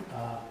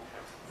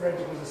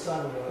 Frederick was the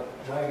son of a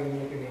wagon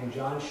maker named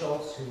John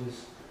Schultz, who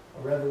was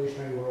a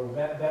Revolutionary War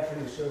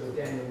veteran who served with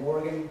Daniel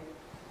Morgan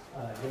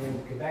during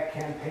the Quebec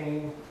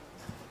campaign.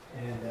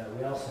 And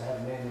we also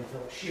have a man named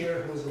Philip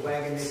Shear, who was a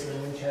wagon maker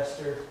in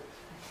Winchester.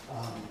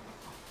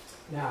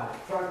 Now,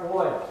 Front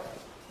Royal,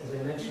 as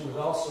I mentioned, was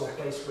also a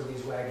place where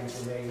these wagons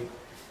were made.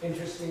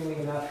 Interestingly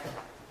enough,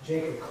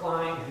 Jacob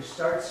Klein, who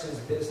starts his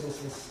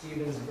business in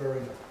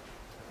Stevensburg,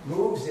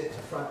 moves it to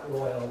Front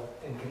Royal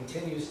and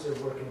continues to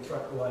work in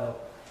Front Royal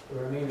the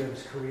remainder of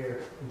his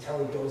career until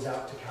he goes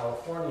out to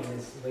California in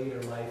his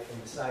later life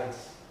and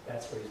decides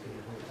that's where he's going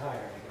to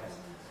retire, I guess.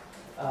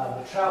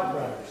 The Trout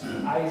brothers,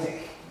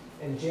 Isaac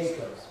and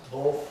Jacob,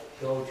 both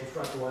go to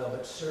Front Royal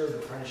but serve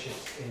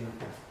apprenticeships in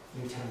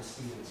Newtown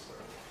Stevensburg.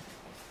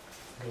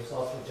 There's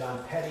also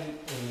John Petty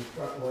in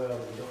Front Royal that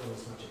we don't know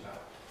as much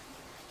about.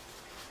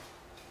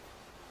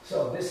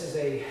 So this is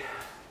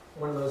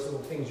one of those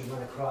little things you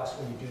run across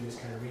when you do this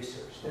kind of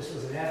research. This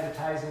was an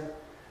advertisement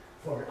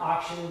for an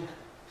auction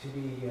to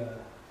be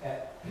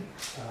at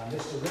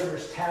Mr.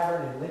 Rivers'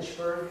 Tavern in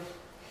Lynchburg.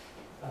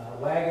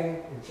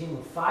 Wagon and team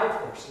of 5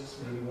 horses,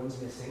 maybe one's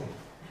missing.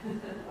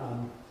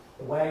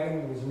 The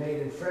wagon was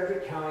made in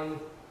Frederick County,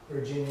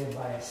 Virginia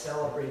by a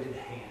celebrated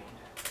hand.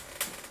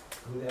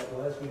 Who that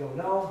was, we don't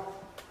know.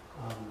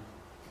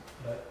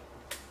 But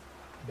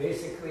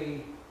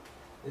basically,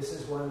 this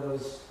is one of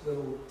those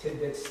little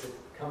tidbits that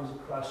comes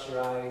across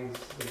your eyes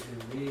as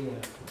you're reading a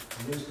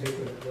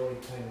newspaper that really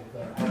kind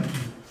of helps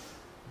you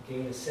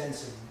gain a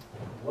sense of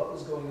what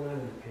was going on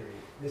in the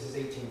period. This is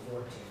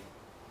 1814.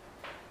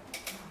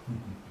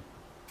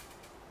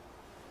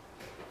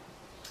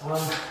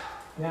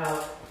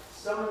 Now,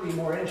 some of the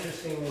more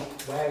interesting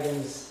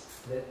wagons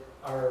that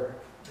are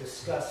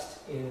discussed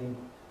in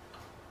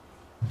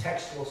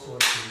textual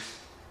sources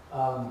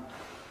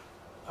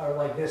are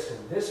like this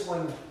one. This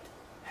one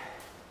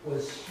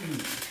was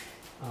huge.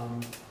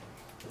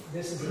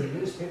 This is a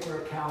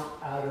newspaper account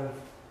out of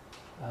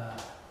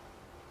a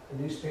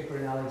newspaper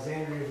in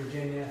Alexandria,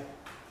 Virginia.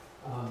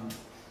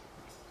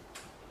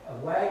 A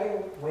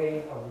wagon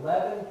weighing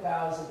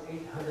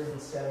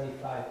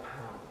 11,875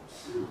 pounds.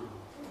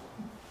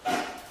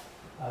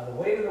 The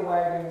weight of the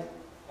wagon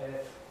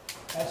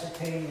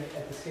ascertained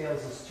at the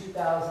scales is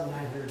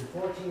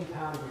 2,914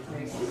 pounds, which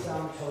makes the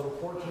sum total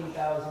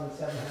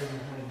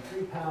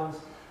 14,793 pounds,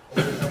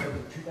 or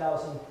roughly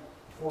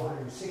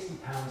 2,460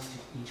 pounds to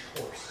each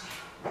horse.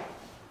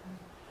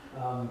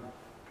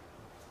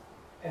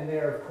 And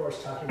they're, of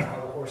course, talking about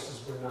how the horses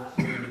were not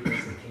moving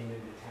as they came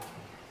into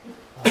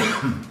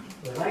town.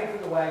 The length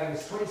of the wagon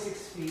is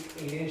 26 feet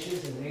 8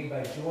 inches and made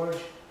by George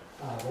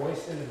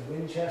Royston of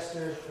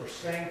Winchester. For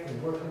strength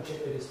and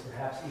workmanship, it is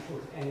perhaps equal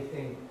to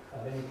anything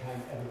of any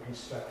kind ever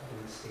constructed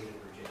in the state of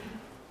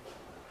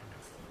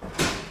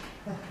Virginia.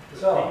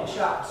 So, the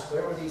shops,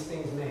 where were these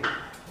things made?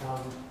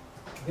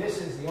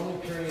 This is the only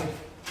period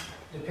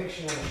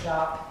depiction of a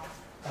shop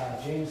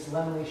James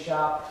Lemley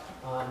shop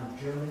on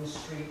German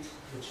Street,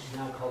 which is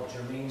now called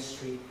Germain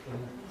Street in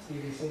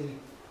Stephen City.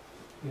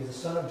 He was the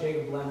son of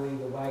Jacob Lemley,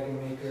 the wagon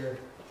maker,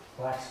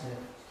 blacksmith.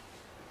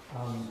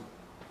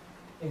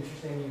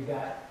 Interesting, you've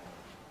got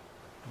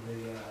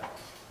the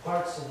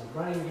parts and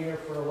running gear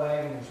for a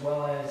wagon, as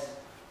well as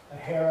a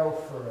harrow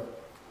for a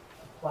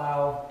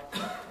plow.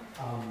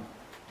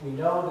 We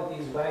know that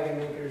these wagon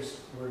makers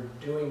were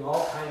doing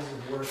all kinds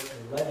of work.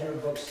 The ledger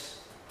books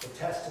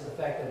attest to the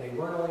fact that they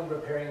weren't only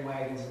repairing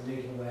wagons and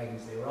making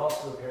wagons, they were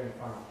also repairing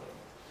farm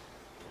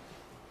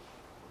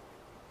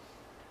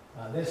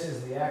equipment. This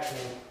is the actual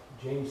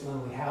James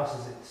Lemley house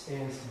as it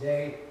stands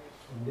today.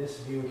 And this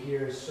view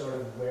here is sort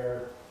of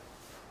where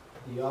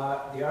the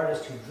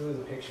artist who drew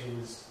the picture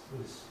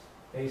was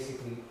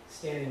basically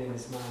standing in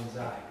his mind's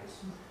eye. Because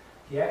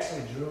he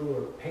actually drew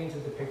or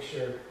painted the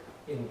picture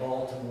in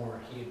Baltimore.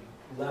 He had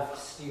left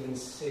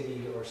Stevens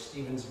City or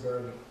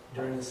Stevensburg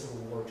during the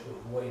Civil War to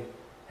avoid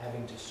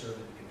having to serve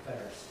in the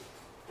Confederacy.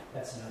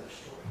 That's another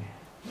story.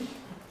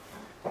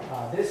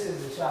 This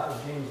is the shop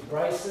of James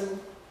Bryson,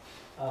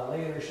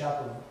 later the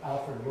shop of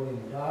Alfred William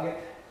Doggett.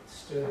 It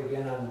stood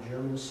again on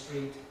German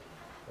Street,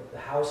 but the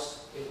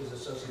house it was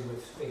associated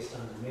with faced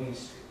onto Main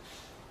Street.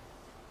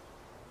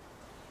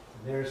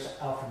 There's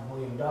Alfred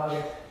William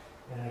Doggett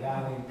and a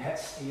guy named Pet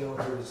Steele,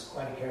 who is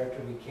quite a character.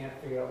 We can't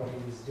figure out what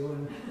he was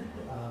doing,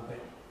 but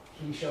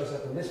he shows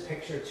up in this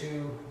picture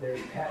too.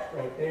 There's Pet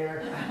right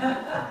there.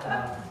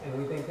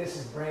 And we think this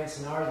is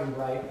Branson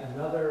Arganbright,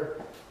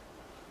 another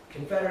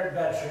Confederate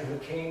veteran who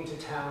came to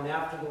town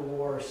after the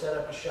war, set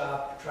up a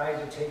shop, tried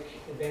to take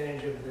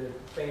advantage of the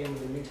fame of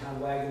the Newtown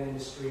wagon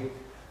industry,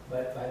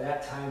 but by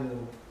that time the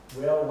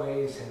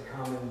railways had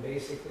come and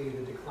basically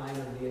the decline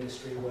of the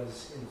industry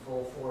was in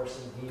full force,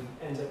 and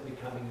he ends up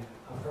becoming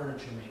a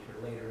furniture maker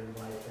later in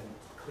life and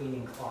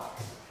cleaning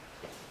clocks.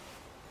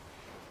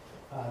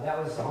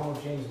 That was the home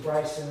of James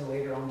Bryson,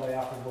 later owned by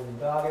Alfred William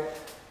Doggett.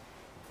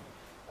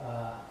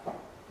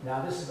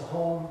 Now this is the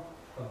home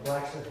of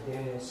blacksmith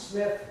Daniel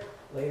Smith,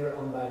 later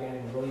owned by a guy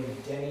named William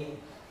Denny,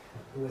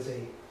 who was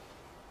an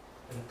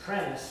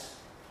apprentice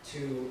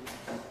to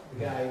the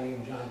guy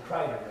named John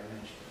Kreider I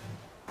mentioned.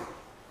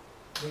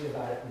 Read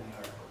about it in the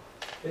article.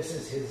 This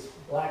is his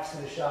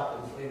blacksmith shop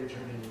that was later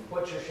turned into a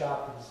butcher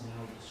shop that is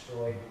now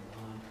destroyed and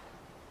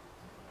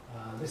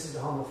gone. This is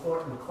the home of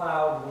Thornton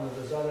McLeod, one of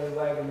those other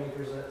wagon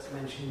makers that's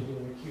mentioned in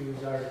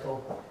McHugh's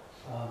article.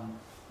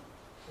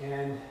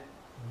 And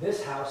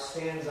this house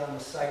stands on the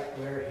site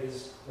where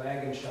his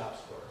wagon shops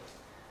were.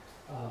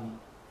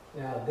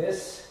 Now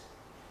this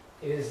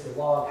is the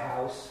log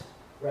house.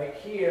 Right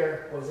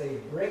here was a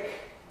brick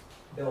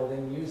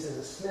building used as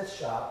a smith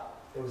shop.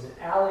 There was an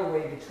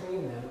alleyway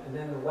between them, and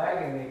then the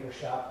wagon maker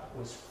shop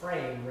was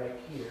framed right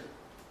here.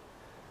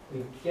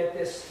 We get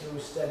this through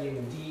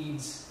studying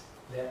deeds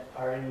that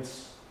are in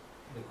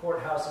the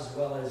courthouse, as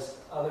well as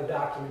other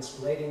documents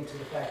relating to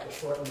the fact that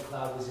Thornton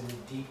McLeod was in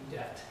deep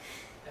debt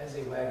as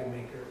a wagon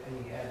maker,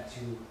 and he had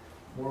to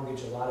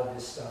mortgage a lot of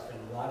his stuff, and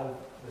a lot of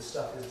the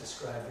stuff is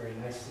described very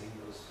nicely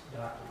in those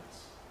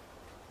documents.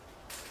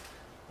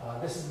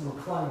 This is the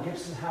McClung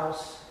Gibson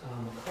house.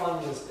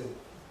 McClung was the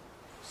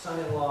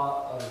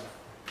son-in-law of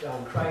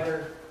John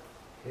Kreider.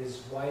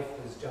 His wife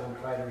was John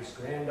Kreider's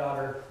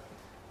granddaughter.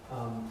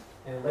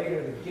 And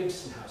later the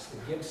Gibson house.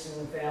 The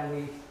Gibson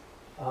family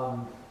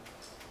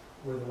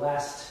were the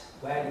last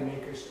wagon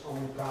makers to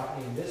own the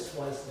property, and this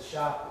was the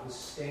shop that was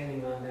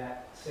standing on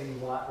that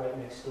same lot right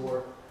next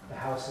door. The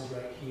house is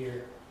right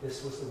here.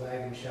 This was the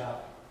wagon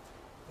shop.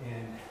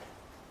 And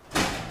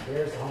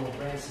there's the home of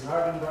Branson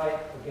Arganbright,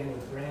 again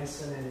with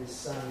Branson and his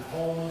son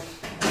Holmes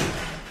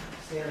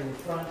standing in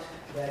front.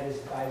 That is,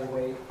 by the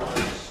way,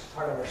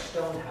 part of our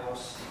stone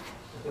house,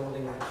 the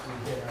building that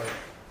we get our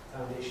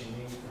foundation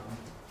name from.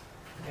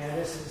 And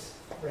this is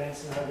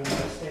Branson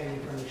Arganbright standing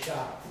in front of the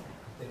shop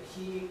that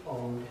he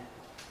owned.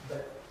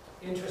 But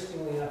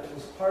interestingly enough, it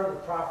was part of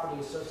the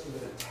property associated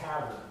with a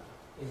tavern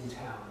in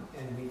town.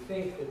 And we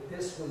think that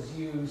this was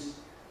used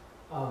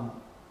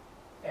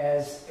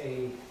as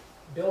a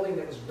building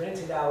that was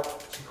rented out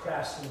to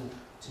craftsmen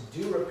to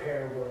do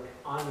repair work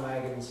on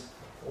wagons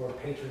for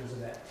patrons of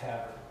that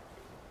tavern.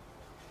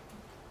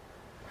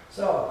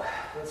 So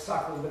let's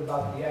talk a little bit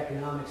about the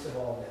economics of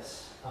all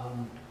this.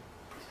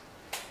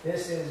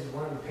 This is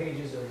one of the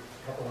pages, a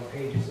couple of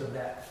pages of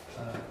that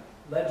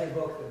ledger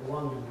book that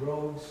belonged to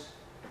Groves,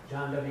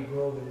 John W.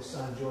 Grove and his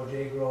son George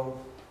A. Grove.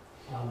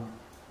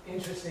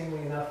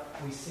 Interestingly enough,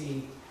 we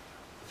see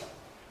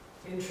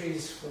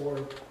entries for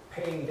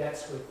paying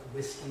debts with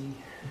whiskey.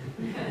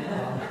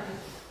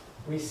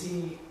 We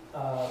see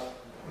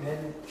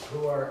men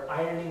who are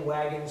ironing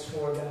wagons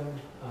for them,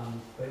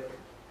 but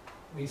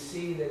we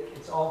see that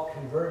it's all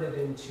converted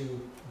into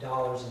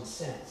dollars and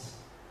cents.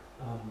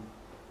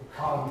 The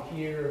column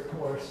here, of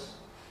course,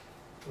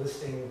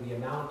 listing the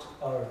amount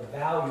or the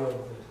value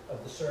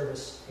of the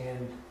service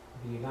and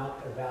the amount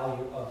or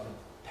value of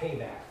the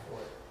payback for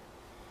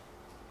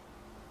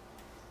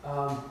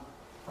it.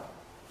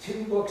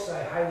 Two books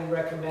I highly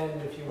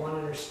recommend if you want to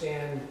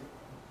understand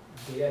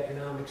the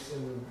economics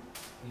and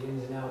the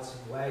ins and outs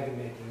of wagon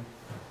making.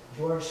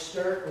 George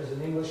Sturt was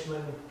an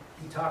Englishman.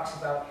 He talks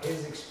about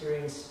his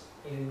experience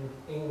in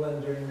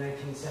England during the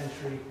 19th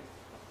century,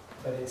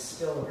 but it's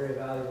still a very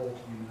valuable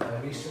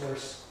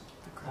resource.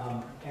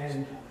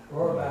 And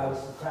Rohrbaugh,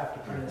 the craft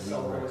apprentice,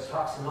 although it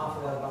talks an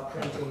awful lot about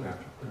printing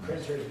and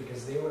printers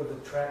because they were the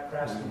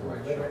craftsmen who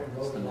were literate and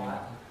wrote a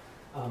lot.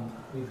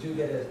 We do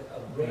get a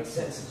great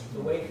sense of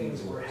the way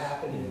things were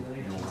happening in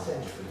the 19th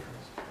century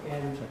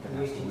and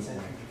the 18th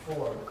century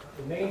before.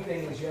 The main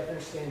thing is you have to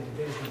understand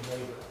division of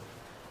labor.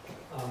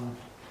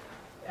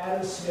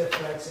 Adam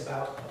Smith writes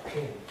about a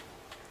pin,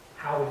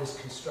 how it is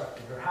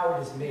constructed or how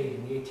it is made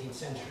in the 18th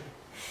century.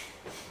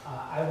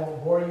 I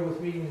won't bore you with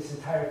reading this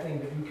entire thing,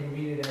 but you can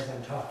read it as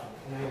I'm talking,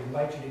 and I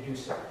invite you to do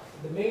so.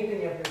 The main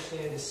thing you have to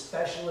understand is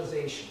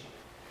specialization.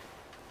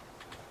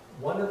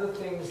 One of the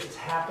things that's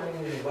happening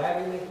in the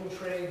wagon making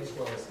trade, as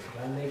well as the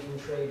gun making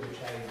trade, which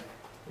I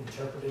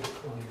interpreted at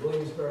Colonial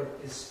Williamsburg,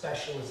 is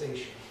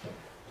specialization.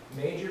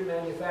 Major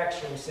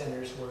manufacturing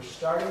centers were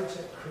starting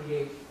to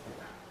create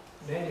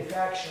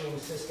manufacturing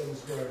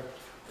systems where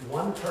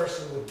one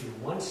person would do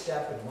one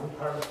step in one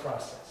part of the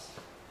process.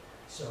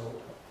 So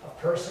a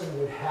person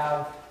would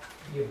have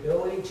the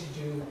ability to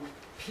do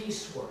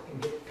piecework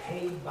and get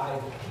paid by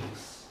the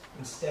piece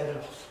instead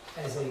of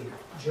as a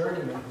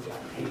journeyman who got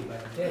paid by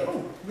the day.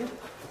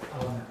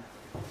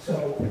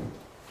 So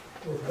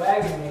with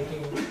wagon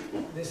making,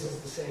 this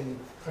is the same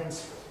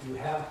principle. You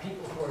have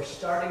people who are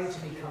starting to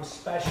become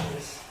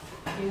specialists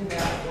in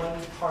that one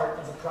part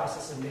of the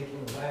process of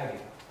making a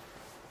wagon.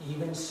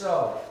 Even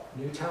so,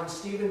 Newtown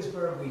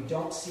Stevensburg, we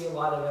don't see a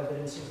lot of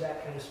evidence of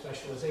that kind of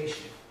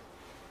specialization.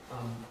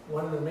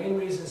 One of the main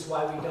reasons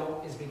why we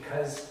don't is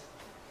because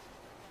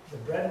the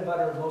bread and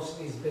butter of most of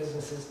these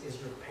businesses is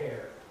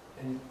repair.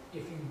 And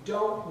if you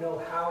don't know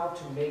how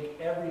to make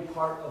every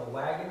part of a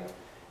wagon,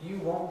 you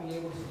won't be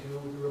able to do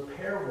the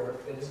repair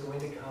work that is going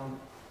to come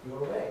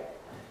your way.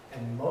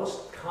 And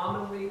most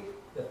commonly,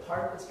 the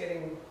part that's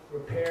getting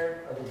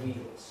repaired are the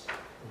wheels.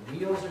 The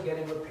wheels are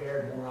getting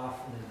repaired more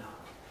often than not.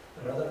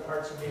 But other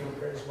parts are being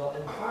repaired as well,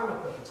 and farm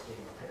equipment's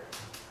being repaired.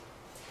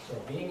 So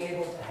being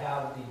able to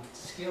have the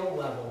skill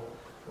level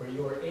where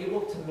you are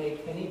able to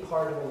make any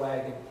part of a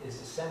wagon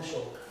is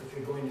essential if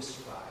you're going to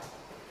survive.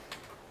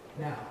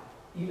 Now,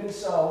 even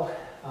so,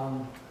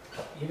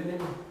 even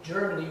in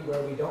Germany,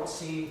 where we don't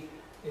see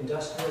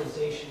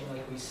industrialization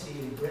like we see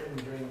in Britain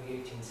during the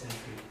 18th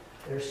century,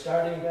 they're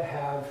starting to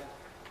have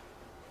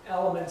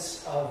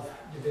elements of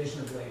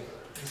division of labor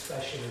and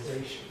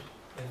specialization.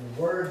 And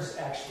words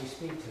actually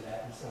speak to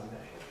that in some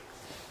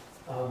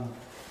measure.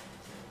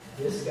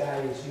 This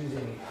guy is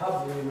using a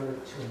hub reamer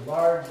to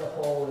enlarge the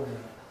hole in the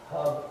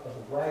hub of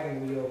a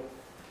wagon wheel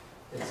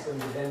that's going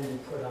to then be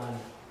put on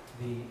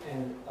the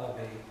end of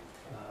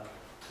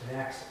an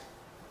axle.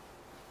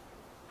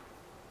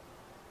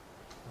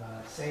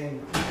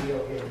 Same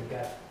deal here. We've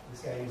got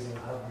this guy using a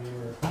hub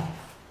reamer.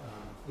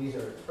 These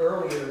are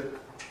earlier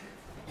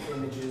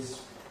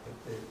images.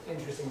 But the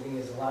interesting thing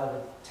is a lot of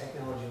the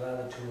technology, a lot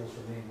of the tools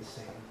remain the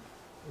same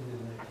into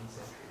the 19th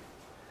century.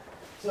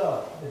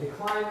 So, the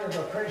decline of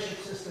the apprenticeship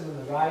system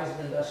and the rise of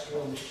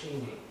industrial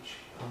machine age.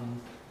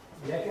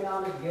 The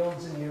economic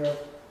guilds in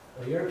Europe,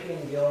 or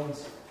European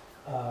guilds,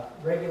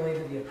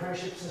 regulated the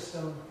apprenticeship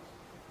system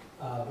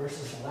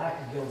versus the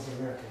lack of guilds in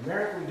America. In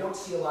America, we don't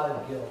see a lot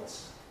of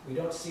guilds. We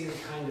don't see the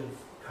kind of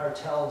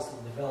cartels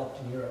that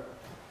developed in Europe.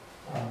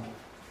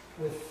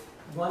 With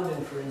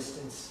London, for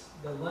instance,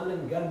 the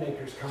London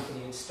Gunmakers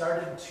Company had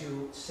started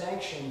to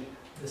sanction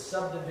the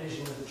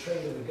subdivision of the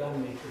trade of the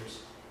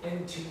gunmakers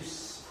into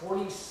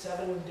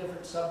 47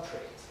 different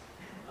sub-trades.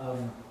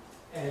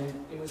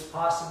 And it was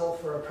possible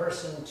for a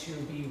person to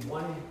be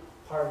one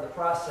part of the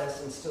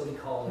process and still be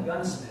called a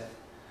gunsmith.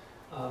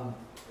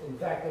 In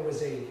fact, there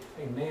was a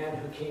man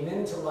who came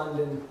into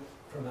London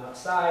from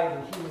outside,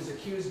 and he was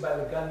accused by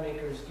the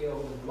Gunmakers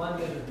Guild in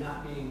London of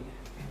not being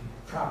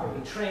properly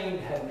trained,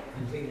 hadn't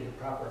completed a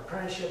proper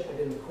apprenticeship, but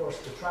in the course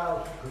of the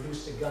trial, he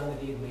produced a gun that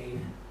he had made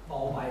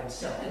all by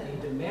himself. And he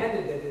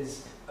demanded that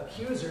his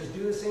accusers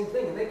do the same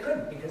thing, and they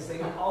couldn't because they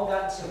had all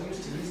gotten so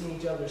used to using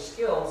each other's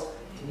skills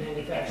to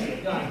manufacture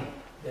a gun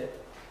that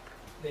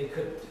they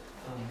couldn't.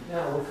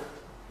 Now, with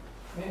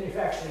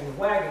manufacturing of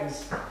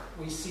wagons,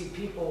 we see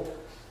people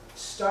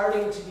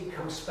starting to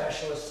become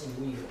specialists in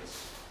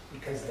wheels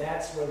because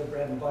that's where the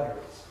bread and butter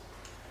is.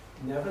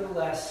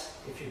 Nevertheless,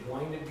 if you're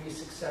going to be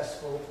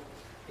successful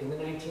in the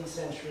 19th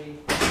century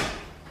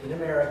in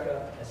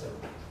America as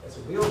a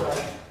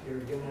wheelwright,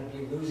 you're going to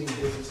be losing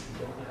business if you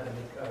don't know how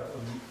to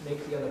make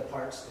the other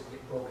parts that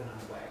get broken on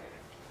a wagon.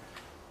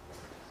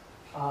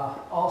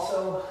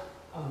 Also,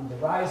 the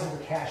rise of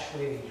the cash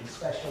wage and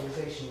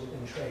specialization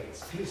within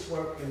trades,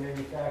 piecework and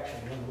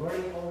manufacturing, and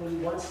learning only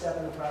one step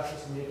in the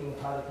process of making a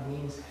product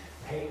means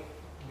pay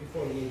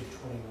before the age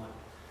of 21.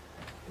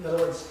 In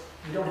other words,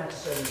 you don't have to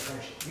start an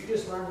apprenticeship. You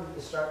just learn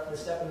the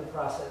step in the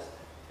process,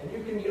 and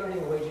you can be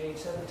earning a wage at age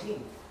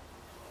 17,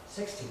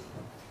 16.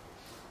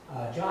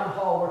 John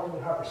Hall, working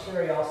with Harper's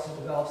Ferry, also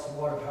develops the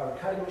water-powered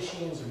cutting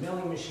machines or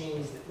milling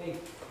machines that make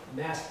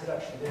mass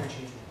production of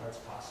interchangeable parts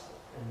possible.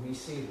 And we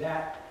see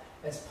that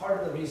as part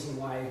of the reason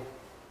why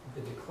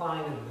the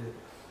decline of the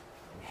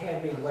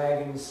handmade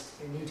wagons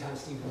in Newtown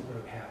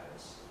Stevensburg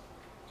happens.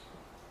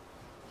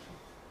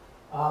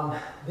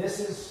 This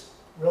is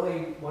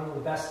really one of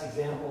the best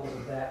examples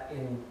of that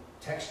in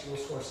textual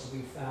sources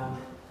we've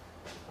found.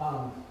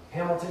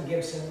 Hamilton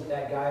Gibson,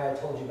 that guy I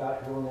told you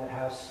about who owned that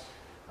house,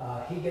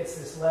 he gets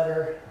this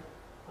letter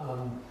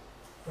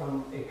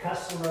from a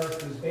customer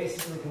who's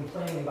basically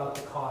complaining about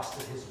the cost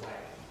of his wagon,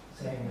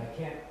 saying, I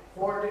can't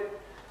afford it.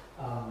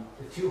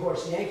 The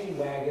two-horse Yankee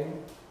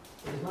wagon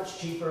is much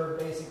cheaper,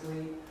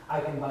 basically. I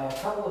can buy a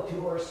couple of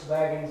two-horse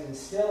wagons and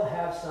still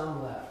have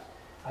some left.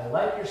 I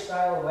like your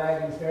style of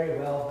wagons very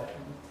well,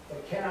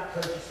 but cannot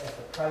purchase at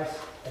the price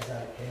as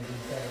I can do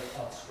better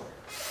elsewhere.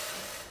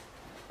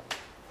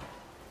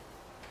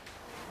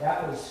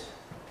 That was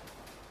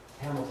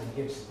Hamilton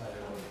Gibson, by the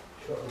way,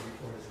 shortly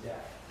before his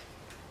death.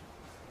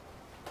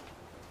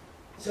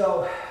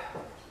 So,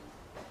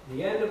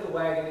 the end of the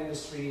wagon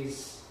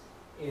industries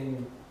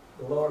in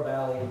the lower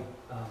valley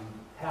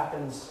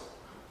happens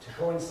to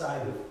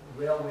coincide with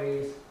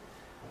railways.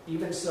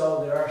 Even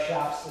so, there are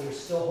shops that are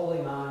still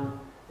holding on.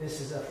 This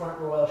is a Front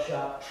Royal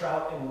shop,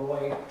 Trout and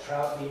Roy,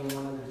 Trout being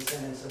one of the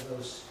descendants of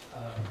those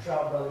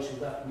Trout brothers who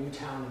left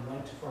Newtown and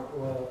went to Front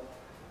Royal.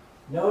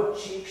 No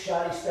cheap,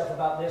 shoddy stuff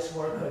about this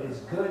work, but it's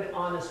good,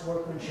 honest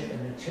workmanship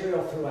and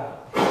material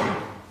throughout.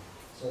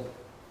 So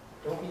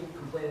don't be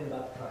complaining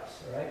about the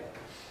price, all right?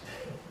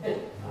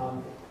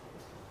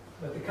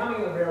 But the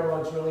coming of the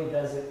railroads really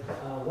does it.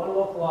 One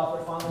local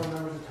author fondly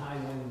remembers a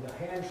time when the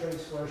hand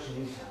trades flourished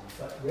in Newtown,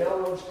 but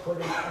railroads put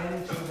an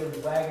end to the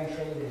wagon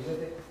trade, and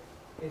with it,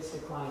 its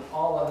decline,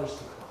 all others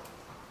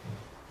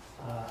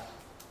decline.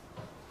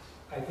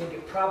 I think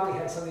it probably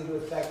had something to do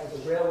with the fact that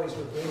the railways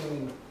were bringing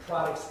in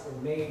products that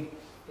were made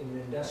in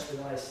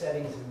industrialized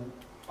settings and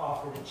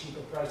offered at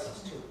cheaper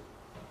prices too.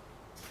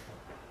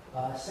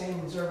 Same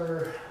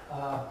observer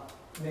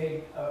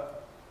made,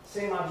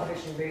 same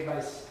observation made by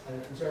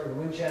an observer in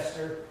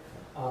Winchester.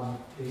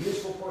 The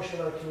useful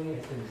portion of our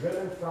community has been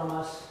driven from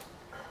us.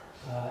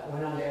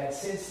 Went on to add,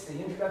 since the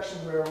introduction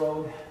of the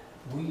railroad,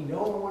 we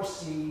no more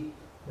see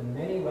the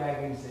many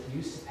wagons that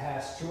used to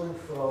pass to and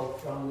fro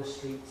from the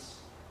streets,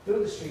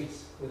 through the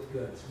streets with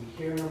goods. We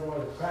hear no more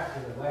the crack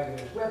of the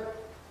wagoner's whip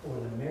or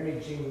the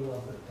merry jingle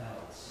of the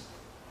bells.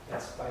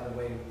 That's, by the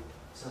way,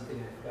 something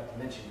I forgot to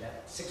mention.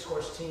 That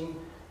 6-horse team,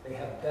 they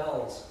have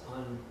bells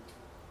on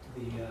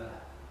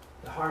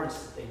the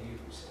harness that they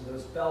use. And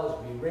those bells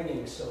will be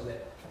ringing so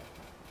that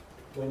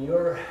when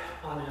you're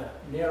on a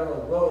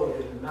narrow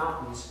road in the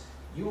mountains,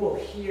 you will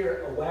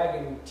hear a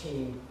wagon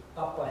team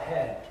up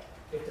ahead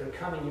if they're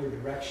coming your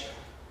direction.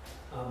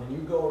 And you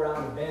go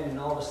around the bend and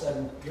all of a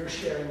sudden you're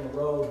sharing the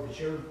road that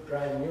you're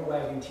driving your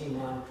wagon team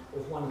on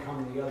with one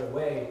coming the other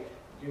way.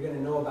 You're going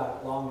to know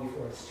about it long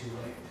before it's too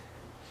late.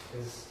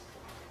 Because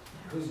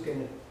who's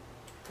going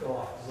to go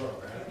off the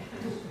road, right?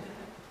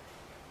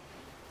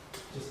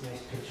 Just a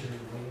nice picture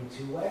of waiting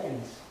 2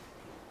 wagons.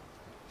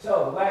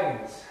 So,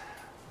 wagons.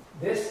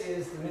 This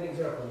is the Mini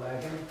Zirkel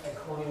wagon at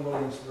Colonial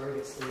Williamsburg.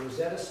 It's the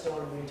Rosetta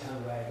Stone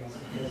Newtown wagons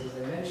because,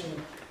 as I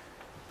mentioned,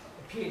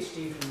 a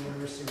PhD from the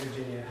University of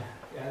Virginia,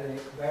 a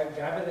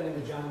guy by the name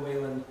of John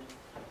Wayland,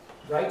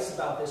 writes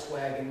about this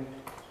wagon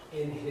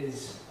in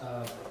his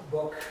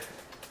book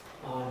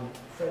on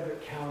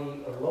Frederick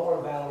County, or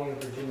Lower Valley of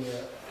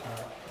Virginia,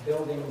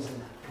 buildings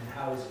and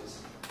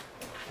houses.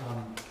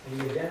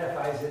 And he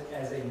identifies it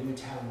as a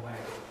Newtown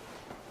wagon.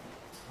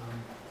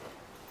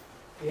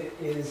 It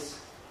is,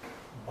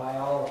 by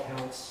all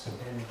accounts,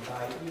 and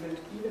by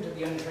even to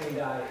the untrained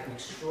eye, an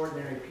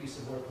extraordinary piece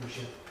of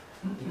workmanship.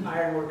 The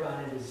ironwork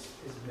on it is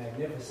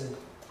magnificent.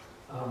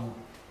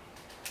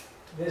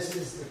 This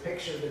is the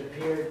picture that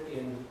appeared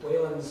in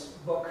Wayland's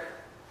book,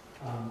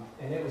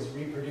 and it was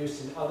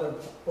reproduced in other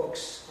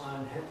books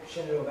on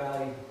Shenandoah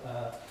Valley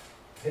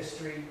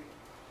history.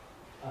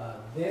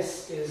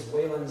 This is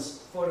Wayland's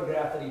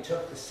photograph that he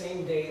took the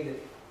same day that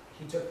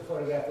he took the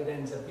photograph that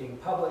ends up being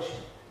published.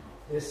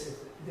 This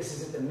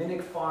is at the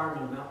Minnick Farm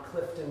in Mount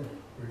Clifton,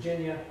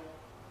 Virginia.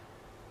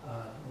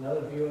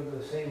 Another view of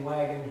the same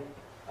wagon.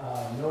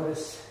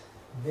 Notice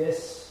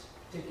this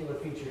particular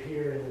feature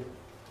here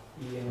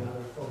in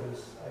other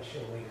photos I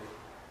show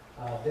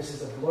later. This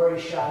is a blurry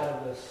shot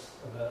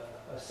of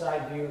a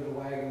side view of the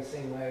wagon,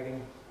 same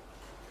wagon.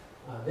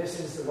 This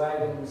is the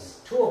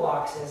wagon's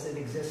toolbox as it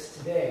exists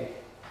today.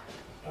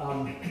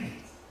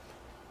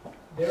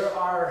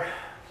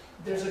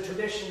 There's a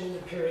tradition in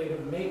the period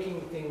of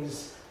making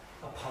things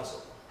a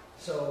puzzle.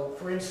 So,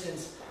 for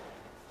instance,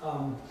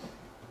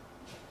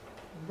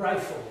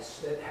 rifles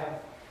that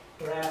have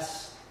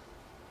brass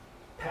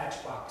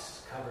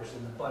patchbox covers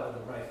in the butt of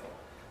the rifle.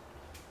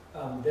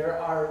 There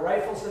are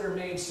rifles that are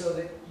made so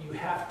that you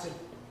have to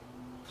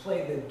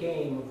play the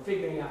game of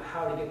figuring out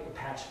how to get the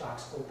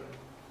patchbox open.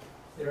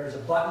 There's a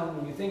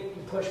button you think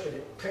you push, but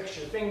it pricks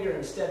your finger.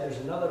 Instead, there's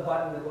another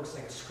button that looks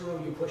like a screw.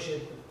 You push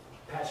it,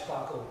 the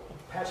patchbox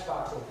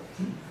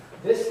opens.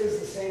 This is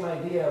the same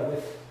idea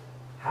with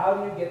how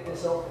do you get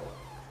this open?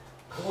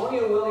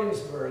 Colonial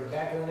Williamsburg,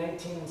 back in the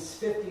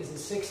 1950s and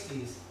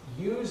 60s,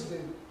 used the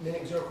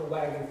Minnick Zirkel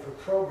wagon for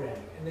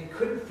programming, and they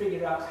couldn't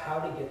figure out how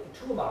to get the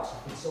toolbox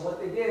open. So what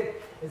they did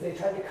is they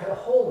tried to cut a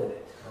hole in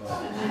it.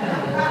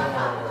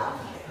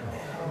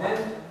 And then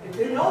it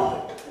didn't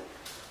open.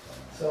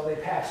 So they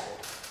patched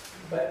it.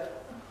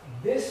 But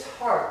this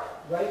heart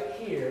right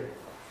here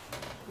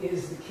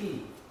is the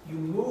key. You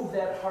move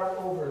that heart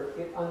over,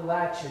 it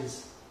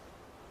unlatches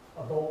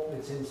a bolt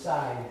that's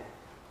inside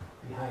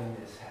behind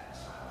this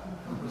hasp.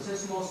 Was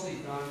this mostly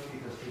done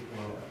because people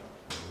are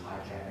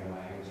hijacking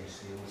wagons or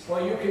stealing stuff?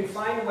 Well, you can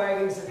find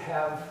wagons that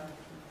have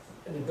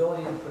an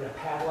ability to put a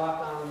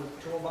padlock on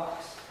the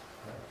toolbox.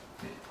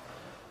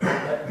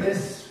 But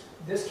this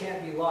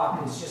can't be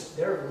locked. It's just,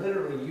 they're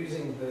literally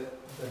using the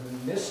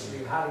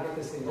mystery of how to get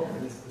this thing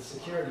open as the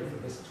security for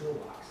this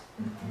toolbox.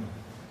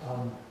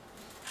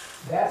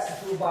 That's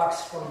the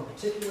toolbox from a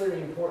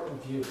particularly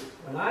important view.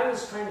 When I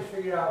was trying to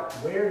figure out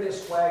where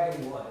this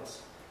wagon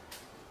was,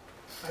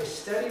 I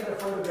studied the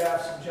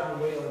photographs of John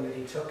Whalen that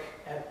he took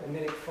at the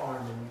Minnick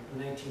farm in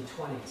the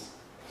 1920s.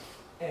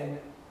 And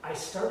I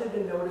started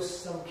to notice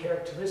some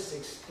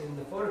characteristics in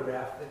the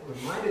photograph that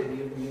reminded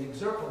me of the Minnick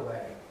Zirkel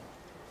wagon.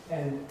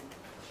 And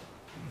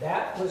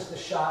that was the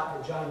shot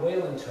that John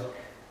Whalen took.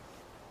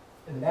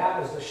 And that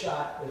was the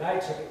shot that I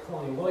took at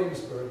Colonial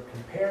Williamsburg,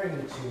 comparing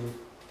the two.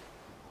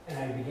 And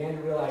I began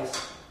to realize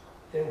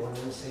they weren't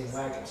in the same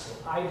wagon. So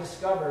I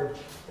discovered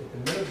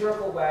that the Minnick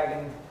Zirkel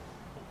wagon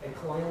at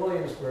Colonial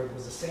Williamsburg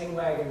was the same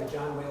wagon that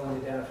John Whalen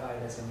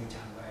identified as a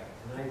Newtown wagon.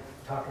 And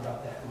I talk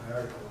about that in my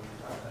article when I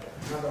talk about it.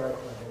 Another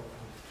article I wrote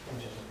from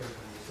Winchester.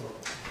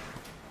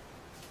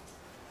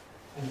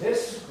 And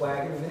this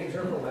wagon, the Minnick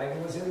Zirkel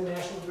wagon, was in the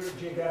National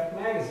Geographic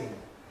magazine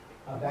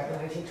back in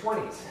the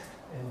 1920s.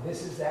 And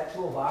this is that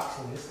toolbox,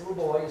 and this little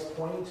boy is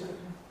pointing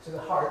to the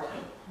heart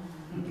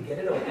to get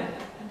it open.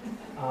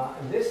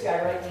 And this guy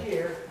right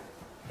here,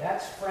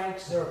 that's Frank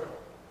Zirkel.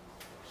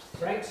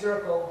 Frank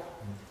Zirkel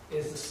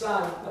is the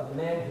son of the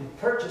man who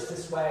purchased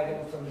this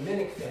wagon from the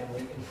Minnick family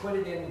and put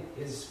it in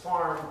his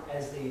farm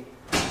as the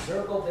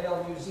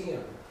Zirkeldale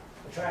Museum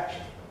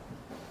attraction.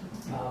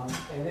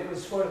 And it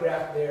was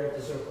photographed there at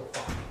the Zirkel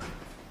farm.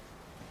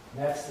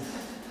 That's the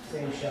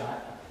same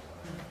shot.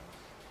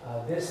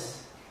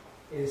 This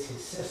is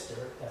his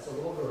sister, that's a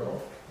little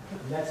girl,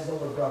 and that's his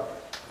older brother.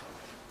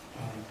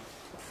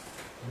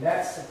 And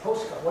that's the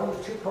postcard, one of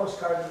the two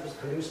postcards that was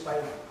produced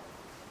by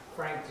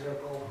Frank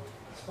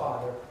Zirkel's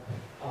father.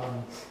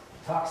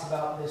 Talks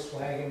about this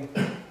wagon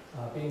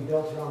being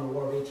built around the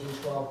War of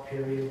 1812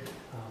 period,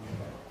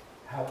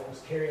 how it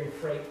was carrying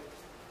freight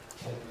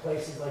at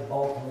places like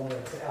Baltimore,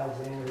 to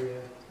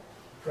Alexandria,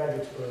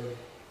 Fredericksburg.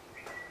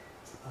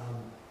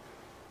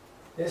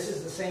 This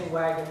is the same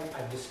wagon.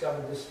 I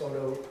discovered this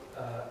photo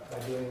by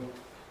doing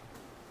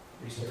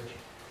research.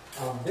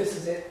 This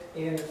is it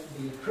in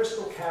the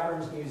Crystal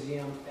Caverns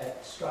Museum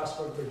at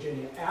Strasburg,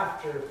 Virginia,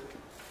 after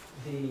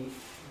the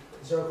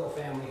Zirkel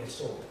family had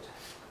sold it,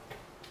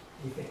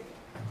 we think.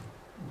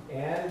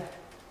 And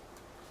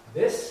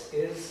this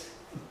is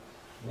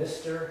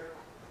Mr.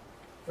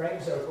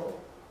 Frank Zirkel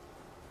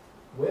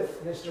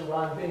with Mr.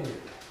 Ron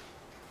Vineyard,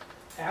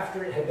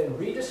 after it had been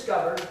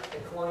rediscovered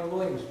at Colonial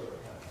Williamsburg.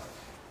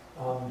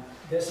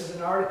 This is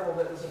an article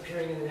that was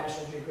appearing in the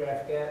National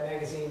Geographic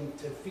magazine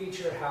to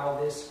feature how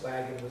this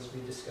wagon was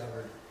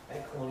rediscovered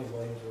at Colonial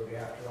Williamsburg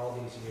after all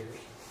these years.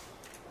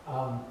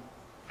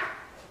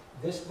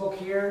 This book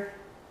here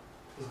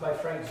is by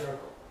Frank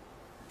Zirkel.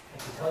 I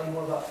can tell you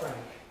more about Frank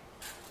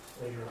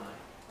later on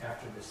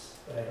after this,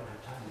 but I don't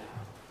have time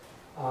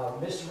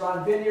now. Mr.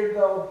 Ron Vineyard,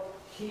 though,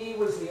 he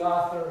was the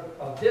author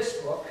of this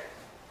book,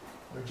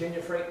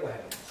 Virginia Freight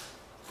Wagons.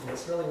 And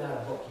it's really not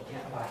a book, you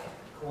can't buy it.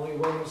 Colonial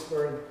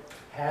Williamsburg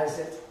has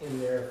it in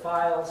their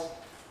files.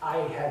 I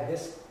had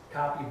this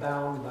copy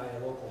bound by a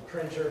local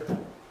printer,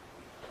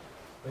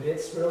 but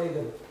it's really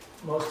the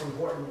most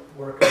important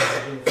work of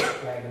Virginia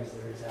Freight Wagons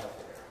there is out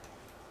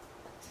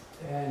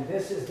there. And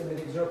this is the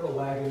Minnick Zirkel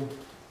wagon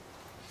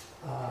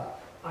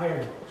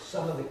ironwork.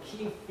 Some of the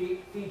key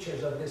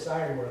features of this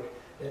ironwork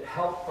that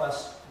help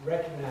us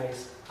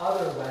recognize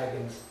other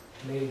wagons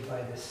made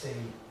by the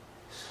same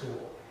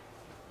school.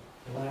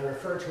 And when I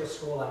refer to a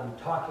school, I'm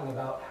talking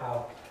about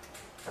how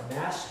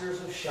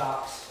masters of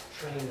shops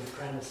train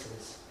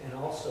apprentices and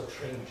also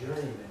train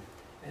journeymen,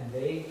 and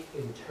they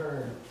in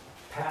turn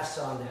pass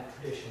on that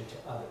tradition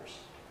to others.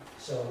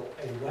 So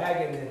a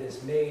wagon that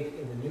is made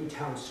in the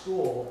Newtown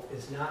School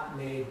is not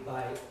made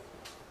by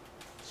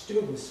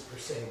students per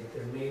se, but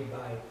they're made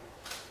by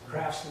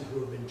craftsmen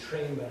who have been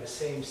trained by the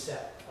same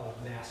set of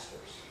masters.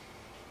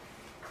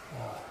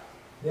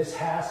 This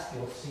hasp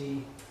you'll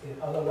see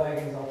in other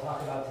wagons I'll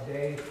talk about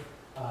today.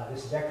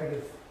 This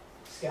decorative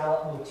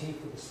scallop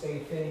motif with the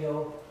spade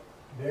finial,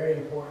 very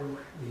important.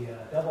 The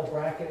double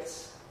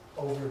brackets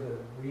over the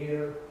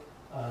rear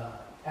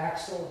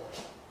axle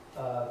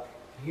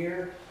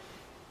gear,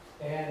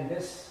 and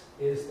this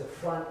is the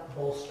front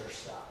bolster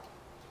stop.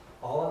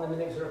 All in the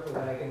Minnick Zirkel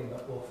wagon,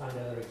 but we'll find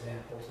other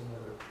examples in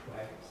other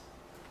wagons.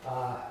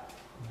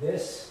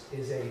 This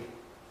is a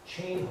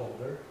chain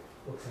holder,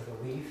 looks like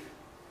a leaf.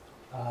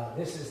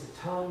 This is the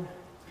tongue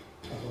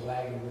of the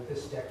wagon with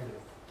this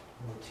decorative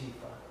motif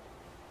on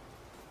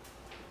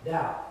it.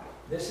 Now,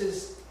 this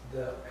is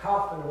the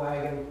Kaufman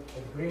wagon of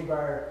the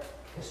Greenbrier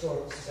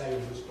Historical Society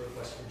of Lewisburg,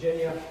 West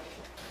Virginia.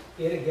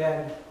 It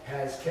again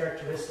has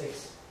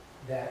characteristics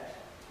that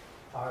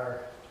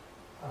are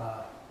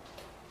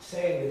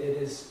saying that it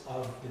is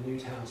of the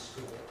Newtown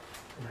School.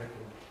 And I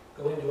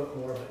can go into it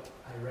more, but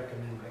I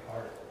recommend my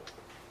article.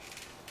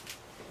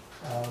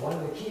 One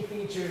of the key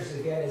features,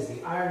 again, is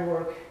the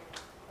ironwork.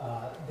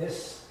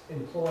 This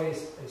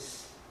employs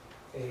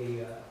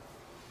a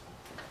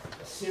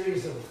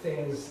series of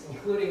things,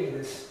 including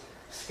this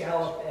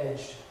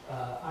scallop-edged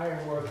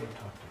ironwork.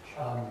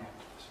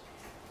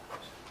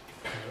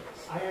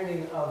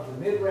 Ironing of the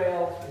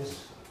mid-rail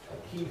is a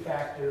key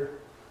factor.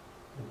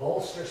 The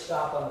bolster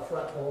stop on the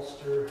front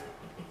bolster,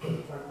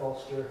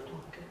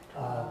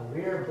 the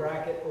rear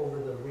bracket over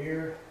the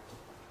rear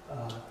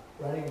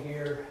running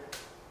gear.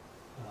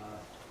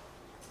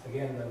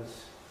 Again,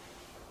 those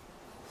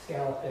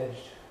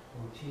scallop-edged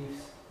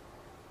motifs.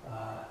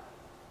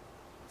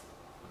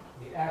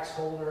 The axe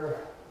holder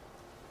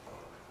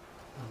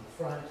on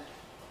the front,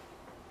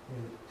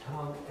 and the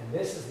tongue, and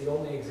this is the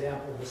only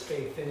example of the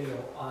spade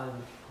finial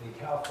on the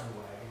Kaufman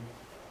wagon,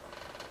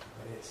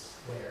 but it's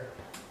there.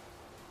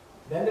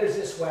 Then there's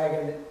this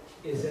wagon that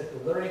is at the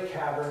Luray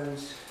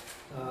Caverns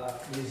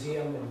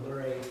Museum in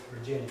Luray,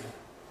 Virginia.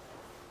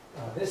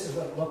 This is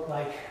what it looked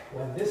like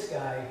when this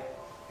guy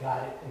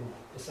got it and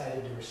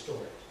decided to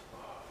restore it.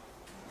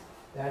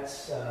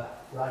 That's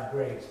Rod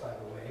Graves, by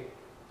the way.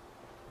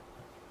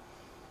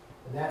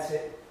 And that's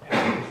it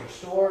after it was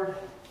restored.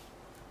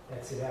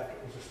 That's it after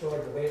it was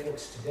restored the way it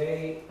looks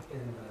today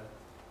in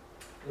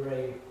the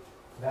Luray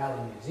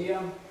Valley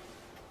Museum.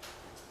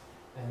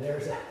 And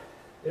there's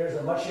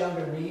a much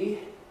younger me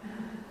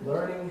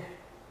learning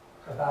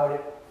about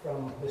it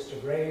from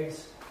Mr.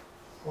 Graves,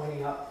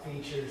 pointing out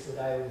features that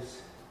I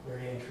was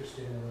very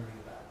interested in learning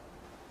about.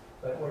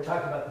 But we're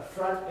talking about the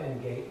front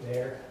end gate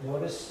there.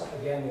 Notice,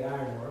 again, the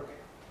ironwork.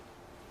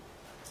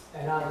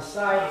 And on the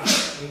side,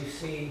 you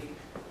see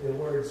the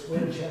words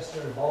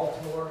Winchester and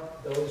Baltimore.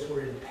 Those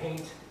were in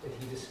paint that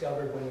he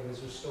discovered when he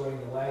was restoring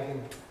the wagon.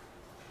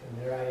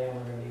 And there I am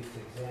underneath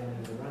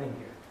examining the running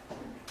gear.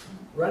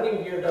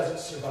 Running gear doesn't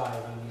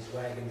survive on these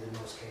wagons in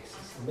most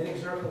cases. The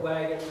Minnick-Zirkel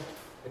wagon,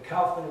 the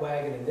Kaufman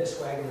wagon, and this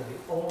wagon are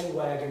the only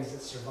wagons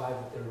that survive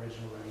with their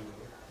original running gear.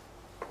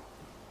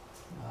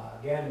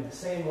 Again, the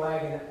same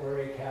wagon at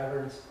Luray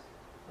Caverns.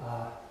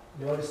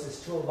 Notice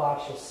this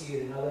toolbox, you'll see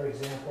it in other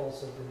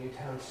examples of the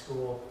Newtown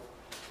School,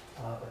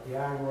 but the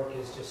ironwork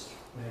is just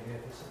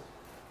magnificent.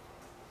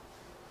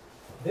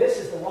 This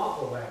is the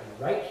Wampler wagon,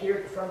 right here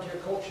at the Frontier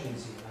Culture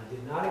Museum. I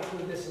did not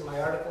include this in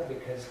my article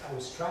because I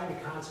was trying to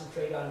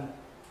concentrate on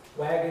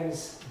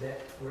wagons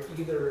that were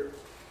either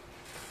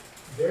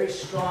very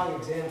strong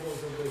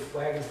examples of the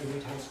wagons of the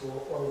Newtown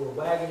School or were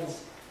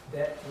wagons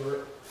that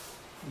were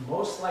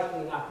most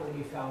likely not going to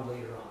be found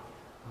later on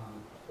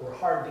or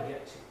hard to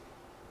get to.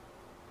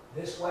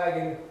 This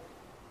wagon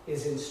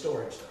is in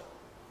storage,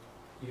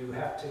 though. You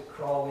have to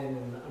crawl in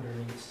and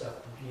underneath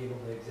stuff to be able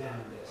to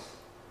examine this.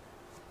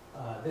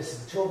 This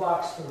is the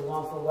toolbox for the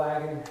Wampler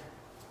wagon.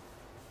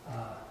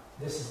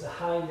 This is the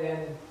hind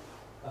end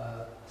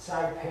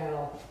side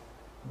panel.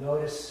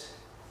 Notice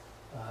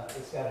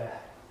it's got a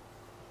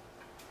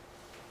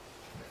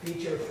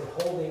feature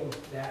for holding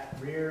that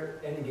rear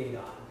end gate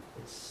on.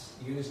 It's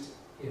used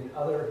in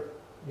other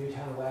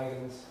Newtown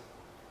wagons.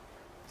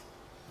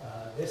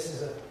 This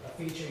is a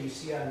feature you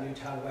see on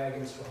Newtown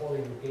wagons for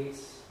holding the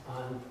gates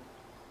on.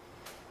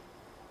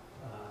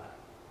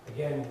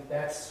 Again,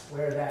 that's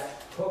where that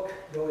hook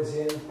goes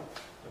in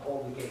to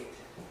hold the gate.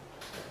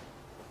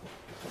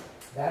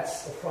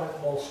 That's the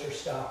front bolster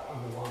stop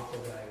on the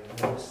Wampler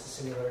wagon. Notice the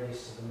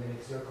similarities to the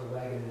Minnick-Zirkel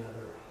wagon and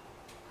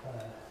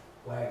other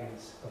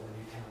wagons of the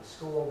Newtown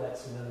School.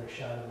 That's another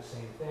shot of the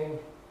same thing.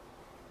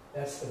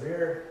 That's the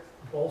rear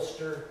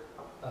bolster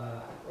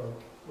or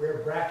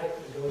rear bracket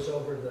that goes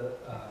over the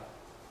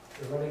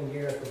running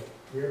gear at the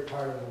rear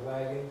part of the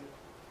wagon.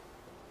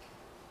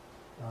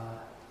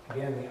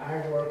 Again, the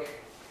ironwork,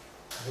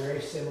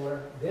 very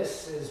similar.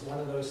 This is one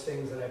of those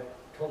things that I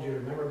told you to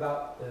remember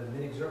about the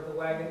Minnick-Zirkel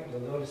wagon.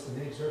 You'll notice the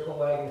Minnick-Zirkel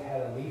wagon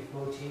had a leaf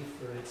motif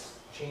for its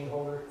chain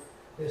holder.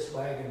 This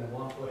wagon, the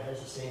Wampler, has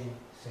the same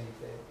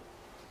thing.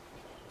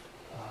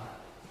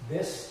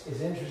 This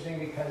is interesting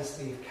because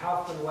the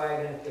Kaufman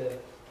wagon at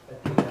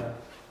the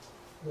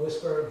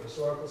Lewisburg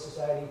Historical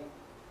Society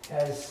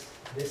has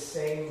this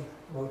same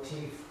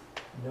motif,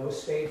 no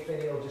spade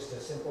finial, just a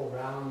simple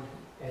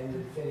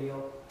round-ended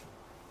finial.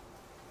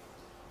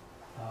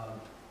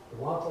 The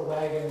Wampler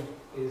wagon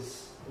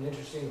is an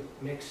interesting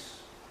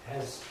mix,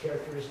 has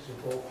characteristics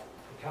of both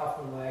the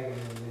Kaufman wagon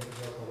and the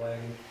Minnick-Zirkel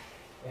wagon,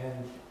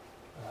 and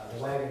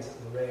the wagons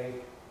at Luray,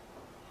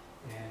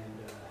 and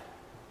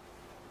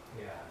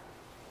yeah.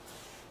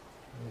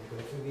 I'm going to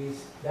go through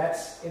these.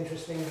 That's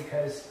interesting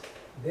because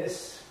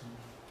this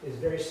is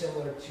very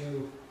similar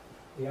to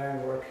the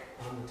ironwork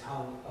on the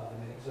tongue of the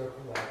mini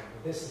circle wagon.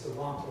 But this is the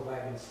Wampler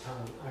wagon's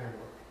tongue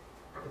ironwork.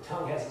 The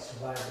tongue hasn't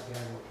survived, but the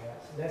ironwork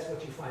has. And that's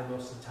what you find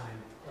most of the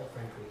time, quite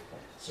frankly.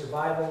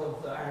 Survival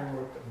of the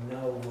ironwork, but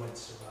no wood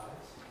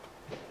survives.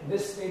 And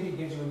this maybe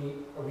gives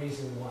you a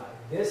reason why.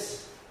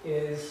 This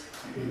is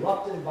the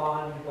Lupton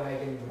Bond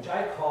wagon, which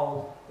I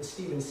called the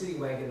Stephen City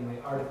wagon in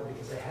my article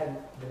because I hadn't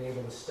been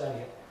able to study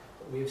it.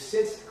 But we have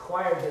since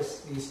acquired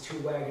these two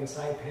wagon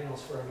side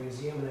panels for our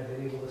museum, and I've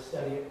been able to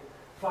study it,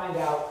 find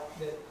out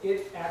that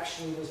it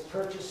actually was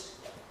purchased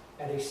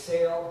at a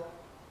sale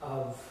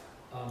of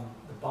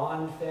the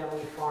Bond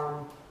family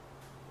farm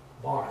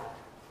barn.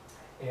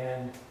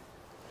 And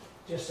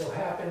just so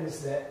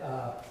happens that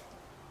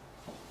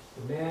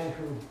the man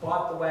who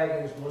bought the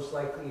wagon is most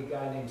likely a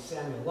guy named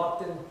Samuel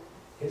Lupton.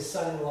 His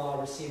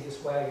son-in-law received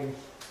this wagon.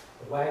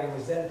 The wagon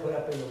was then put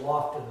up in the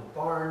loft of the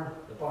barn.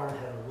 The barn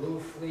had a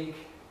roof leak,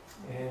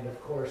 and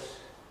of course,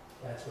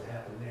 that's what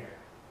happened there.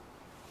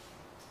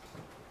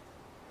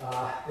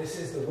 This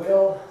is the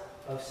will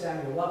of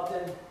Samuel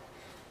Lupton,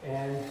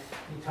 and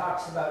he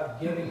talks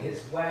about giving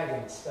his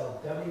wagon,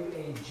 spelled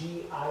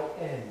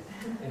W-A-G-I-N,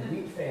 and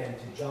wheat fan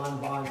to John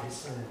Bond, his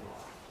son-in-law.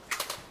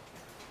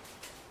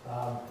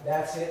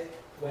 That's it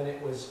when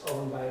it was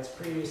owned by its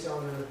previous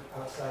owner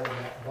outside of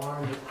that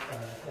barn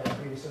that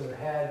previous owner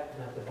had,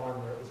 not the barn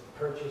where it was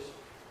purchased.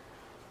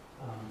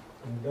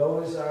 And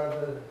those are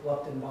the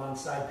Lupton Bond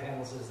side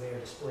panels as they are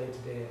displayed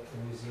today at the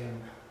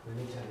museum, the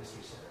Newtown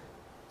History Center.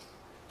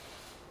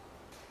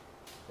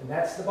 And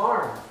that's the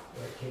barn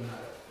where it came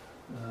out of,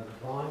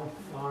 the Bond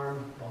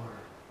Farm Barn.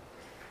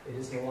 It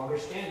is no longer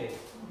standing.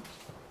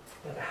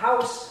 But the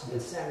house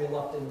that Samuel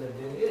Lupton lived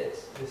in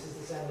is. This is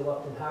the Samuel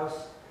Lupton house.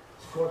 I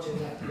was fortunate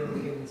enough to be able to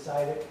get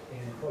inside it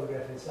and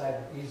photograph inside,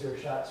 but these are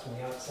shots from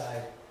the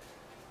outside.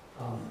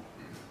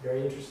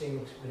 Very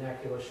interesting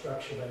vernacular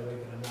structure, by the way,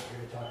 but I'm not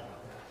here to talk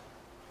about that.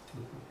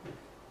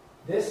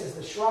 This is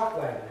the Schrock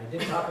wagon. I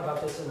did talk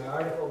about this in my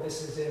article.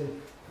 This is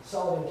in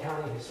Sullivan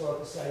County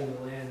Historical Society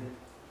Milan,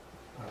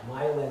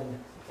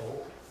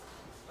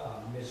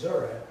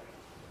 Missouri.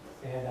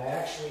 And I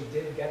actually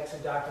did get to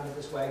document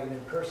this wagon in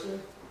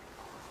person.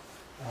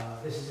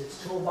 This is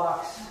its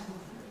toolbox.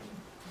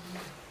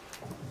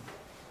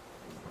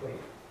 Wait.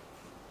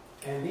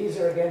 And these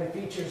are, again,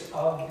 features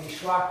of the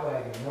Schrock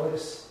wagon.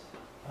 Notice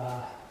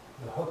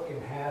the hook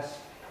and hasp.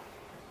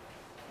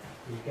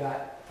 We've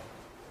got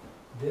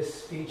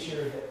this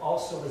feature that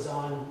also was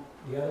on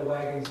the other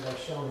wagons that I've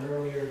shown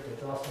earlier,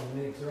 that's also in the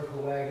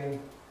mini-circle wagon.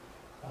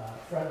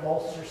 Front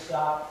bolster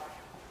stop.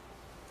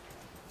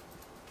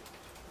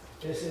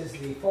 This is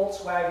the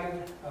Foltz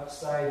wagon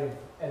outside of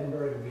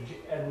Edinburgh,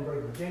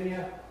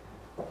 Virginia.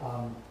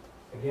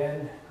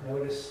 Again,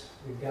 notice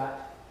we've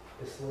got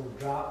this little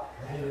drop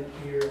pendant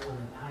here on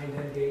the hind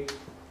end gate.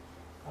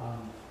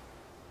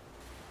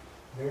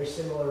 Very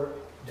similar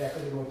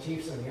decorative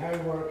motifs on the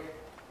ironwork.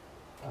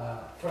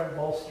 Front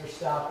bolster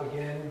stop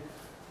again.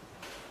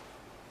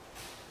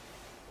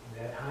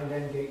 That hind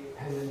end gate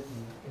pendant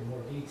in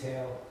more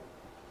detail.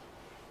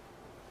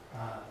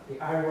 The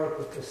ironwork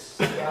with the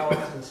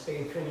scallops and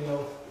spade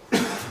finial.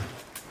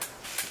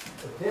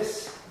 But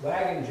this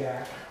wagon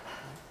jack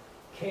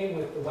came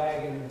with the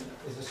wagon,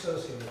 is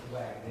associated with the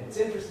wagon. And it's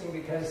interesting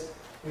because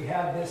we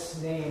have this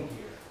name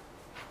here.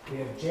 We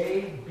have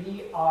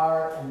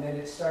JBR, and then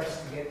it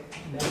starts to get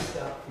messed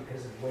up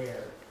because of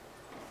wear.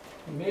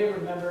 You may have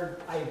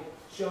remembered I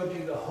showed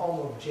you the home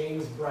of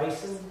James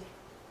Bryson,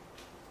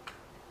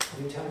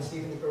 Newtown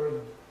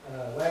Stevensburg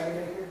wagon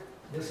maker.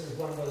 This is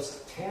one of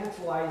those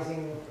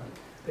tantalizing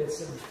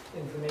bits of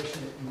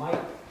information that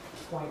might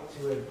point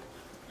to a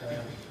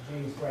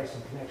James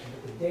Bryson connection,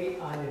 but the date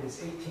on it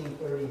is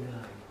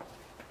 1839.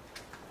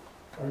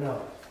 Or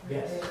no,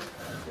 yes,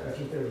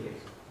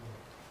 1838.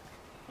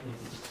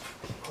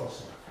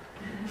 Close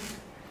enough.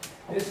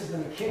 This is the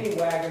McKinney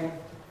wagon.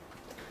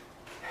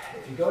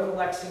 If you go to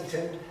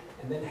Lexington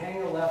and then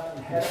hang a left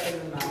and head up into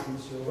the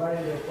mountains, you'll run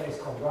into a place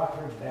called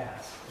Rockford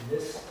Bass. And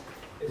this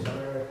is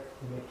where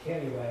the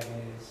McKinney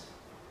wagon is.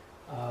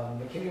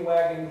 McKinney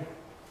wagon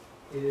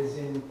is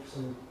in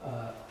some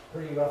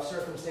pretty rough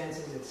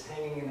circumstances. It's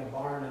hanging in a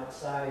barn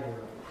outside or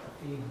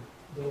a feed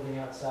building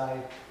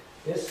outside.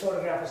 This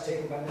photograph was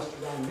taken by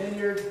Mr. Ron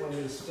Vineyard when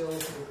he was still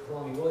with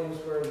Columbia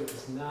Williamsburg. It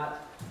was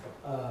not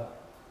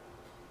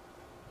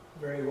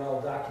very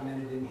well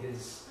documented in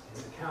his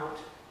account,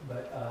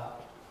 but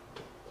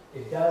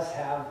it does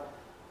have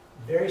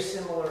very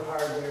similar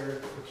hardware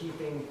for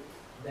keeping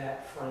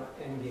that front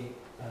end gate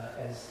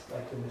as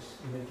like the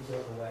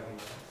Minnesota wagon.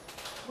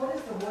 What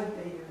is the wood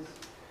they use?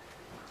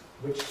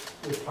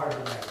 Which part of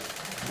the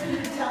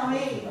wagon? Tell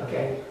me.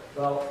 Okay,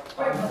 well,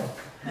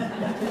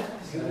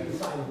 so you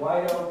find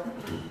white oak,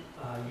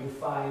 you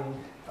find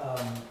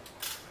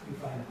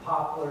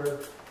poplar,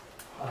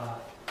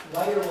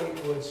 lighter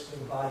weight woods for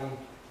the body.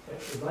 But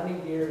the running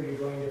gear, you're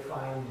going to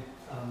find,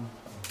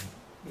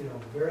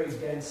 very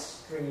dense,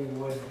 stringy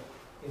wood.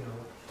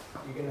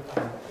 You're going to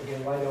find,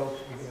 again, white oak.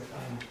 You're going to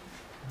find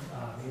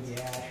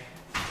maybe ash.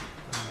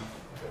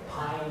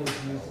 Pine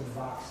is used in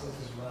boxes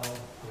as well.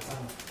 You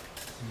find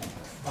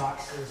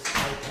boxes,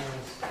 side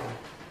panels, and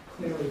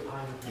clearly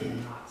pine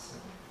with knots.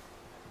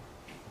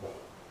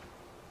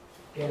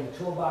 Again, the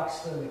toolbox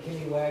for the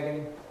McKinney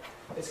wagon.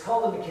 It's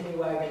called the McKinney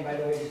wagon, by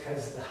the way,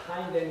 because the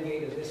hind end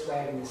gate of this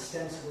wagon is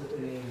stenciled with the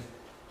name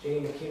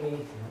J.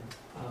 McKinney.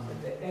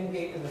 The end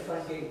gate and the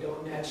front gate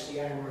don't match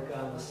the ironwork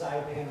on the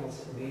side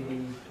panels.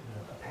 Maybe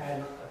a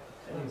pattern,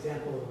 an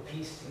example of a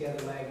pieced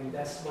together wagon.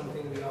 That's one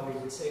thing we always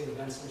would say in the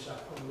gunsmith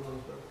shop in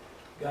Williamsburg.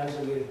 Guns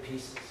are made of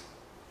pieces,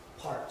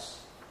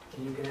 parts.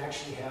 And you can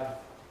actually have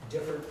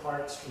different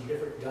parts from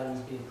different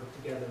guns being put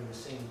together in the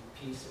same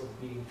piece or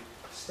being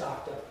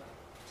stocked up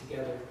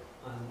together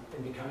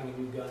and becoming a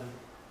new gun.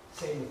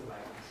 Same with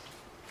wagons.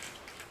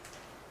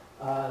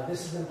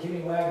 This is the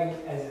McKinney wagon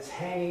as it's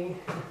hanging.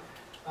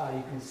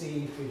 You can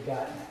see we've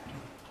got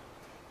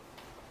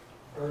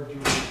bird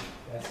duty.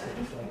 That's what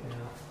it's like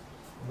now.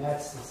 And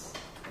that's this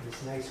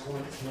nice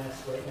hornet's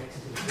nest right next to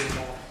the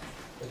toolbox.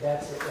 But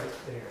that's it right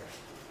there.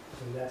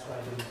 So that's why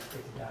I didn't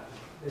get the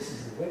document. This is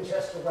the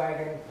Winchester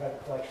wagon,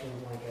 private collection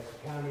in Lancaster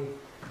County.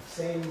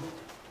 Same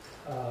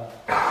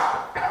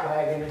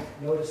wagon.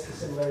 Notice the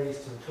similarities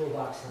to the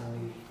toolbox on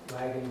the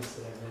wagons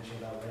that I've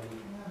mentioned already.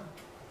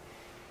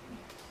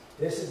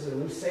 This is a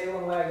New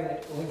Salem wagon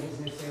at Lincoln's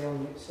New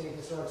Salem State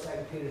Historic Site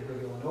in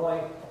Petersburg,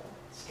 Illinois.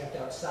 It's kept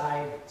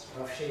outside. It's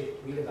rough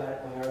shape. Read about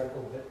it in my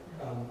article. But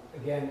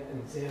again, an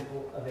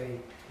example of a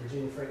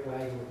Virginia freight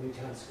wagon with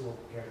Newtown School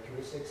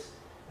characteristics.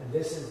 And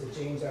this is the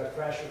James R.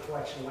 Thrasher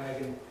collection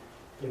wagon,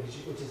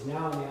 which is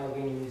now in the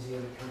Allegheny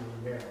Museum in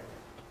Cumberland, Maryland.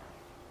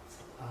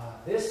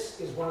 This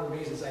is one of the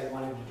reasons I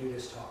wanted to do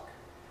this talk.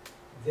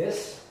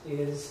 This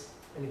is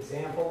an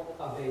example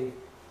of a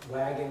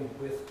wagon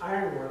with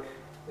ironwork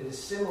that is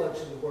similar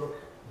to the work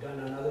done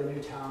on other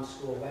Newtown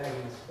School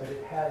wagons, but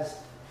it has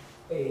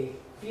a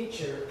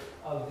feature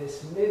of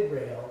this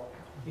mid-rail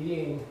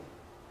being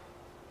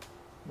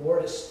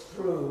mortised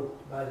through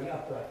by the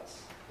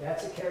uprights.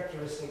 That's a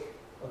characteristic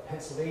of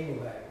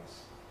Pennsylvania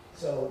wagons.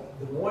 So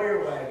the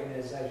Moyer wagon,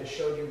 as I just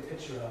showed you the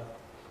picture of,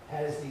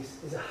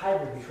 is a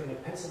hybrid between a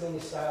Pennsylvania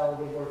style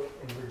woodwork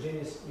and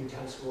Virginia's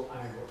Newtown School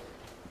ironwork.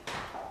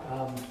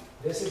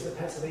 This is the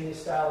Pennsylvania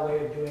style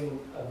way of doing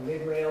a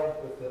mid-rail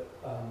with the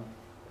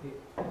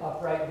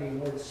upright being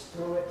mortised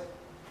through it.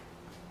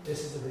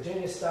 This is the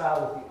Virginia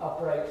style with the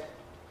upright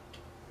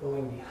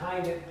going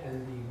behind it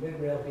and the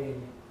mid-rail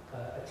being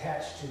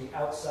attached to the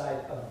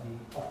outside of the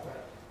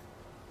upright.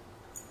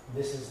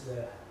 This is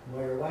the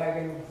Moyer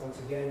wagon. Once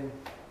again,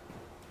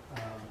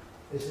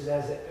 this is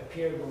as it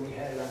appeared when we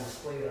had it on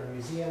display at our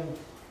museum.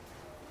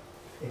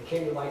 It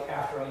came to light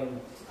after I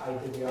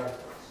did the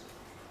articles.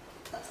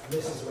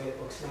 This is the way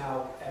it looks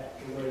now at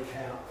the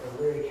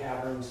Leary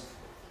Caverns,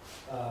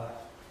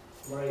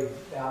 Leary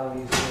Valley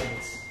Museum.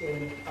 It's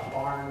in a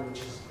barn,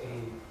 which is a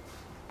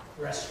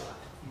restaurant.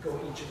 You go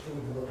eat your food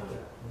and look at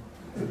it.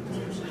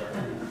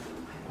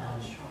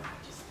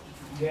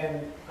 Again,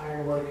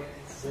 ironwork,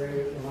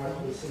 very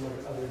remarkably similar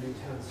to other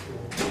Newtown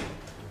School.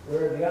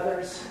 Where are the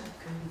others?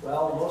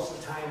 Well, most of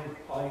the time,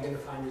 all you're going to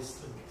find is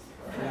the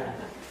wagon.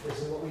 This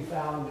is what we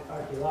found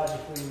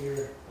archaeologically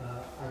near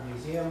our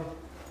museum.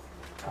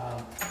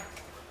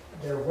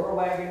 There were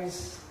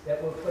wagons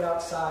that were put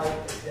outside,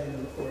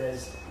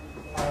 whereas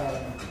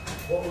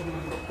what would we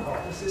call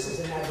this? This is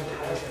an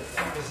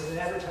advertisement. This is an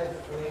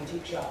advertisement for an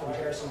antique shop in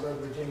Harrisonburg,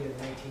 Virginia, in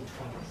the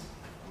 1920s.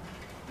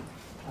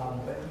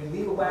 But you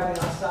leave a wagon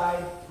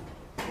outside,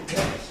 it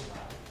never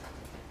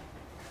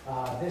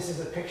survive. This is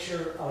a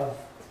picture of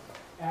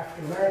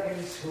African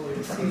Americans who were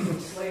escaping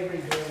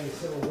slavery during the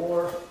Civil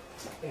War,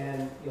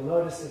 and you'll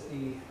notice that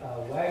the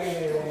wagon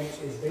they were in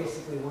is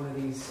basically one of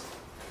these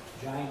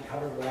giant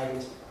covered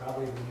wagons,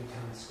 probably the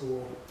Newtown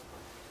School.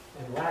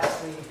 And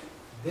lastly,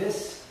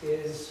 this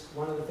is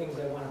one of the things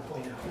I want to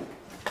point out.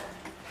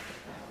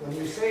 When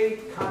you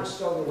say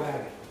Conestoga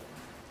wagon,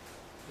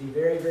 be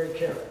very, very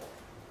careful.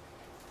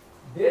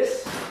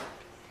 This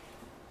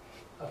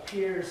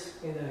appears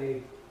in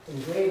an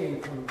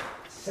engraving from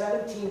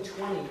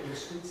 1720 in the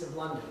streets of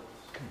London.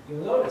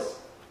 You'll notice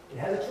it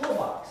has a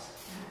toolbox.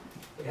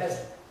 It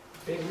has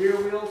big rear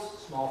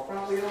wheels, small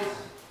front wheels.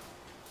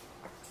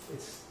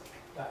 It's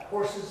got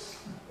horses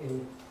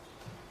in,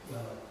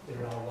 well,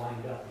 they're all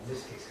lined up in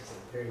this case because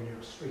they're very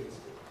narrow streets.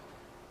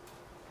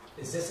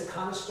 Is this a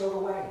Conestoga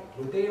wagon?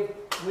 Would they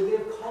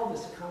have called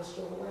this a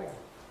Conestoga wagon?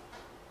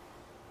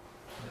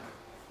 No.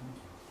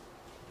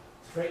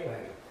 It's a freight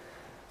wagon.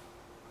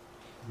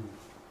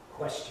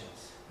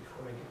 Questions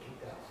before I get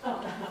kicked out? Oh,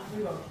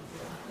 we won't keep you.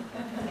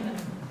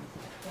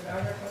 What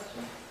are your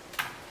questions?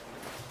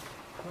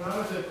 When I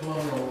was at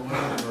Colonial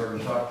Williamsburg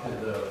and talked to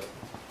the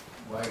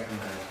wagon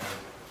master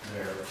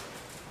there,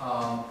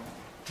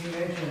 he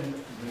mentioned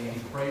the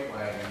freight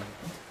wagon.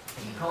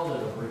 He called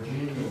it a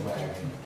Virginia wagon.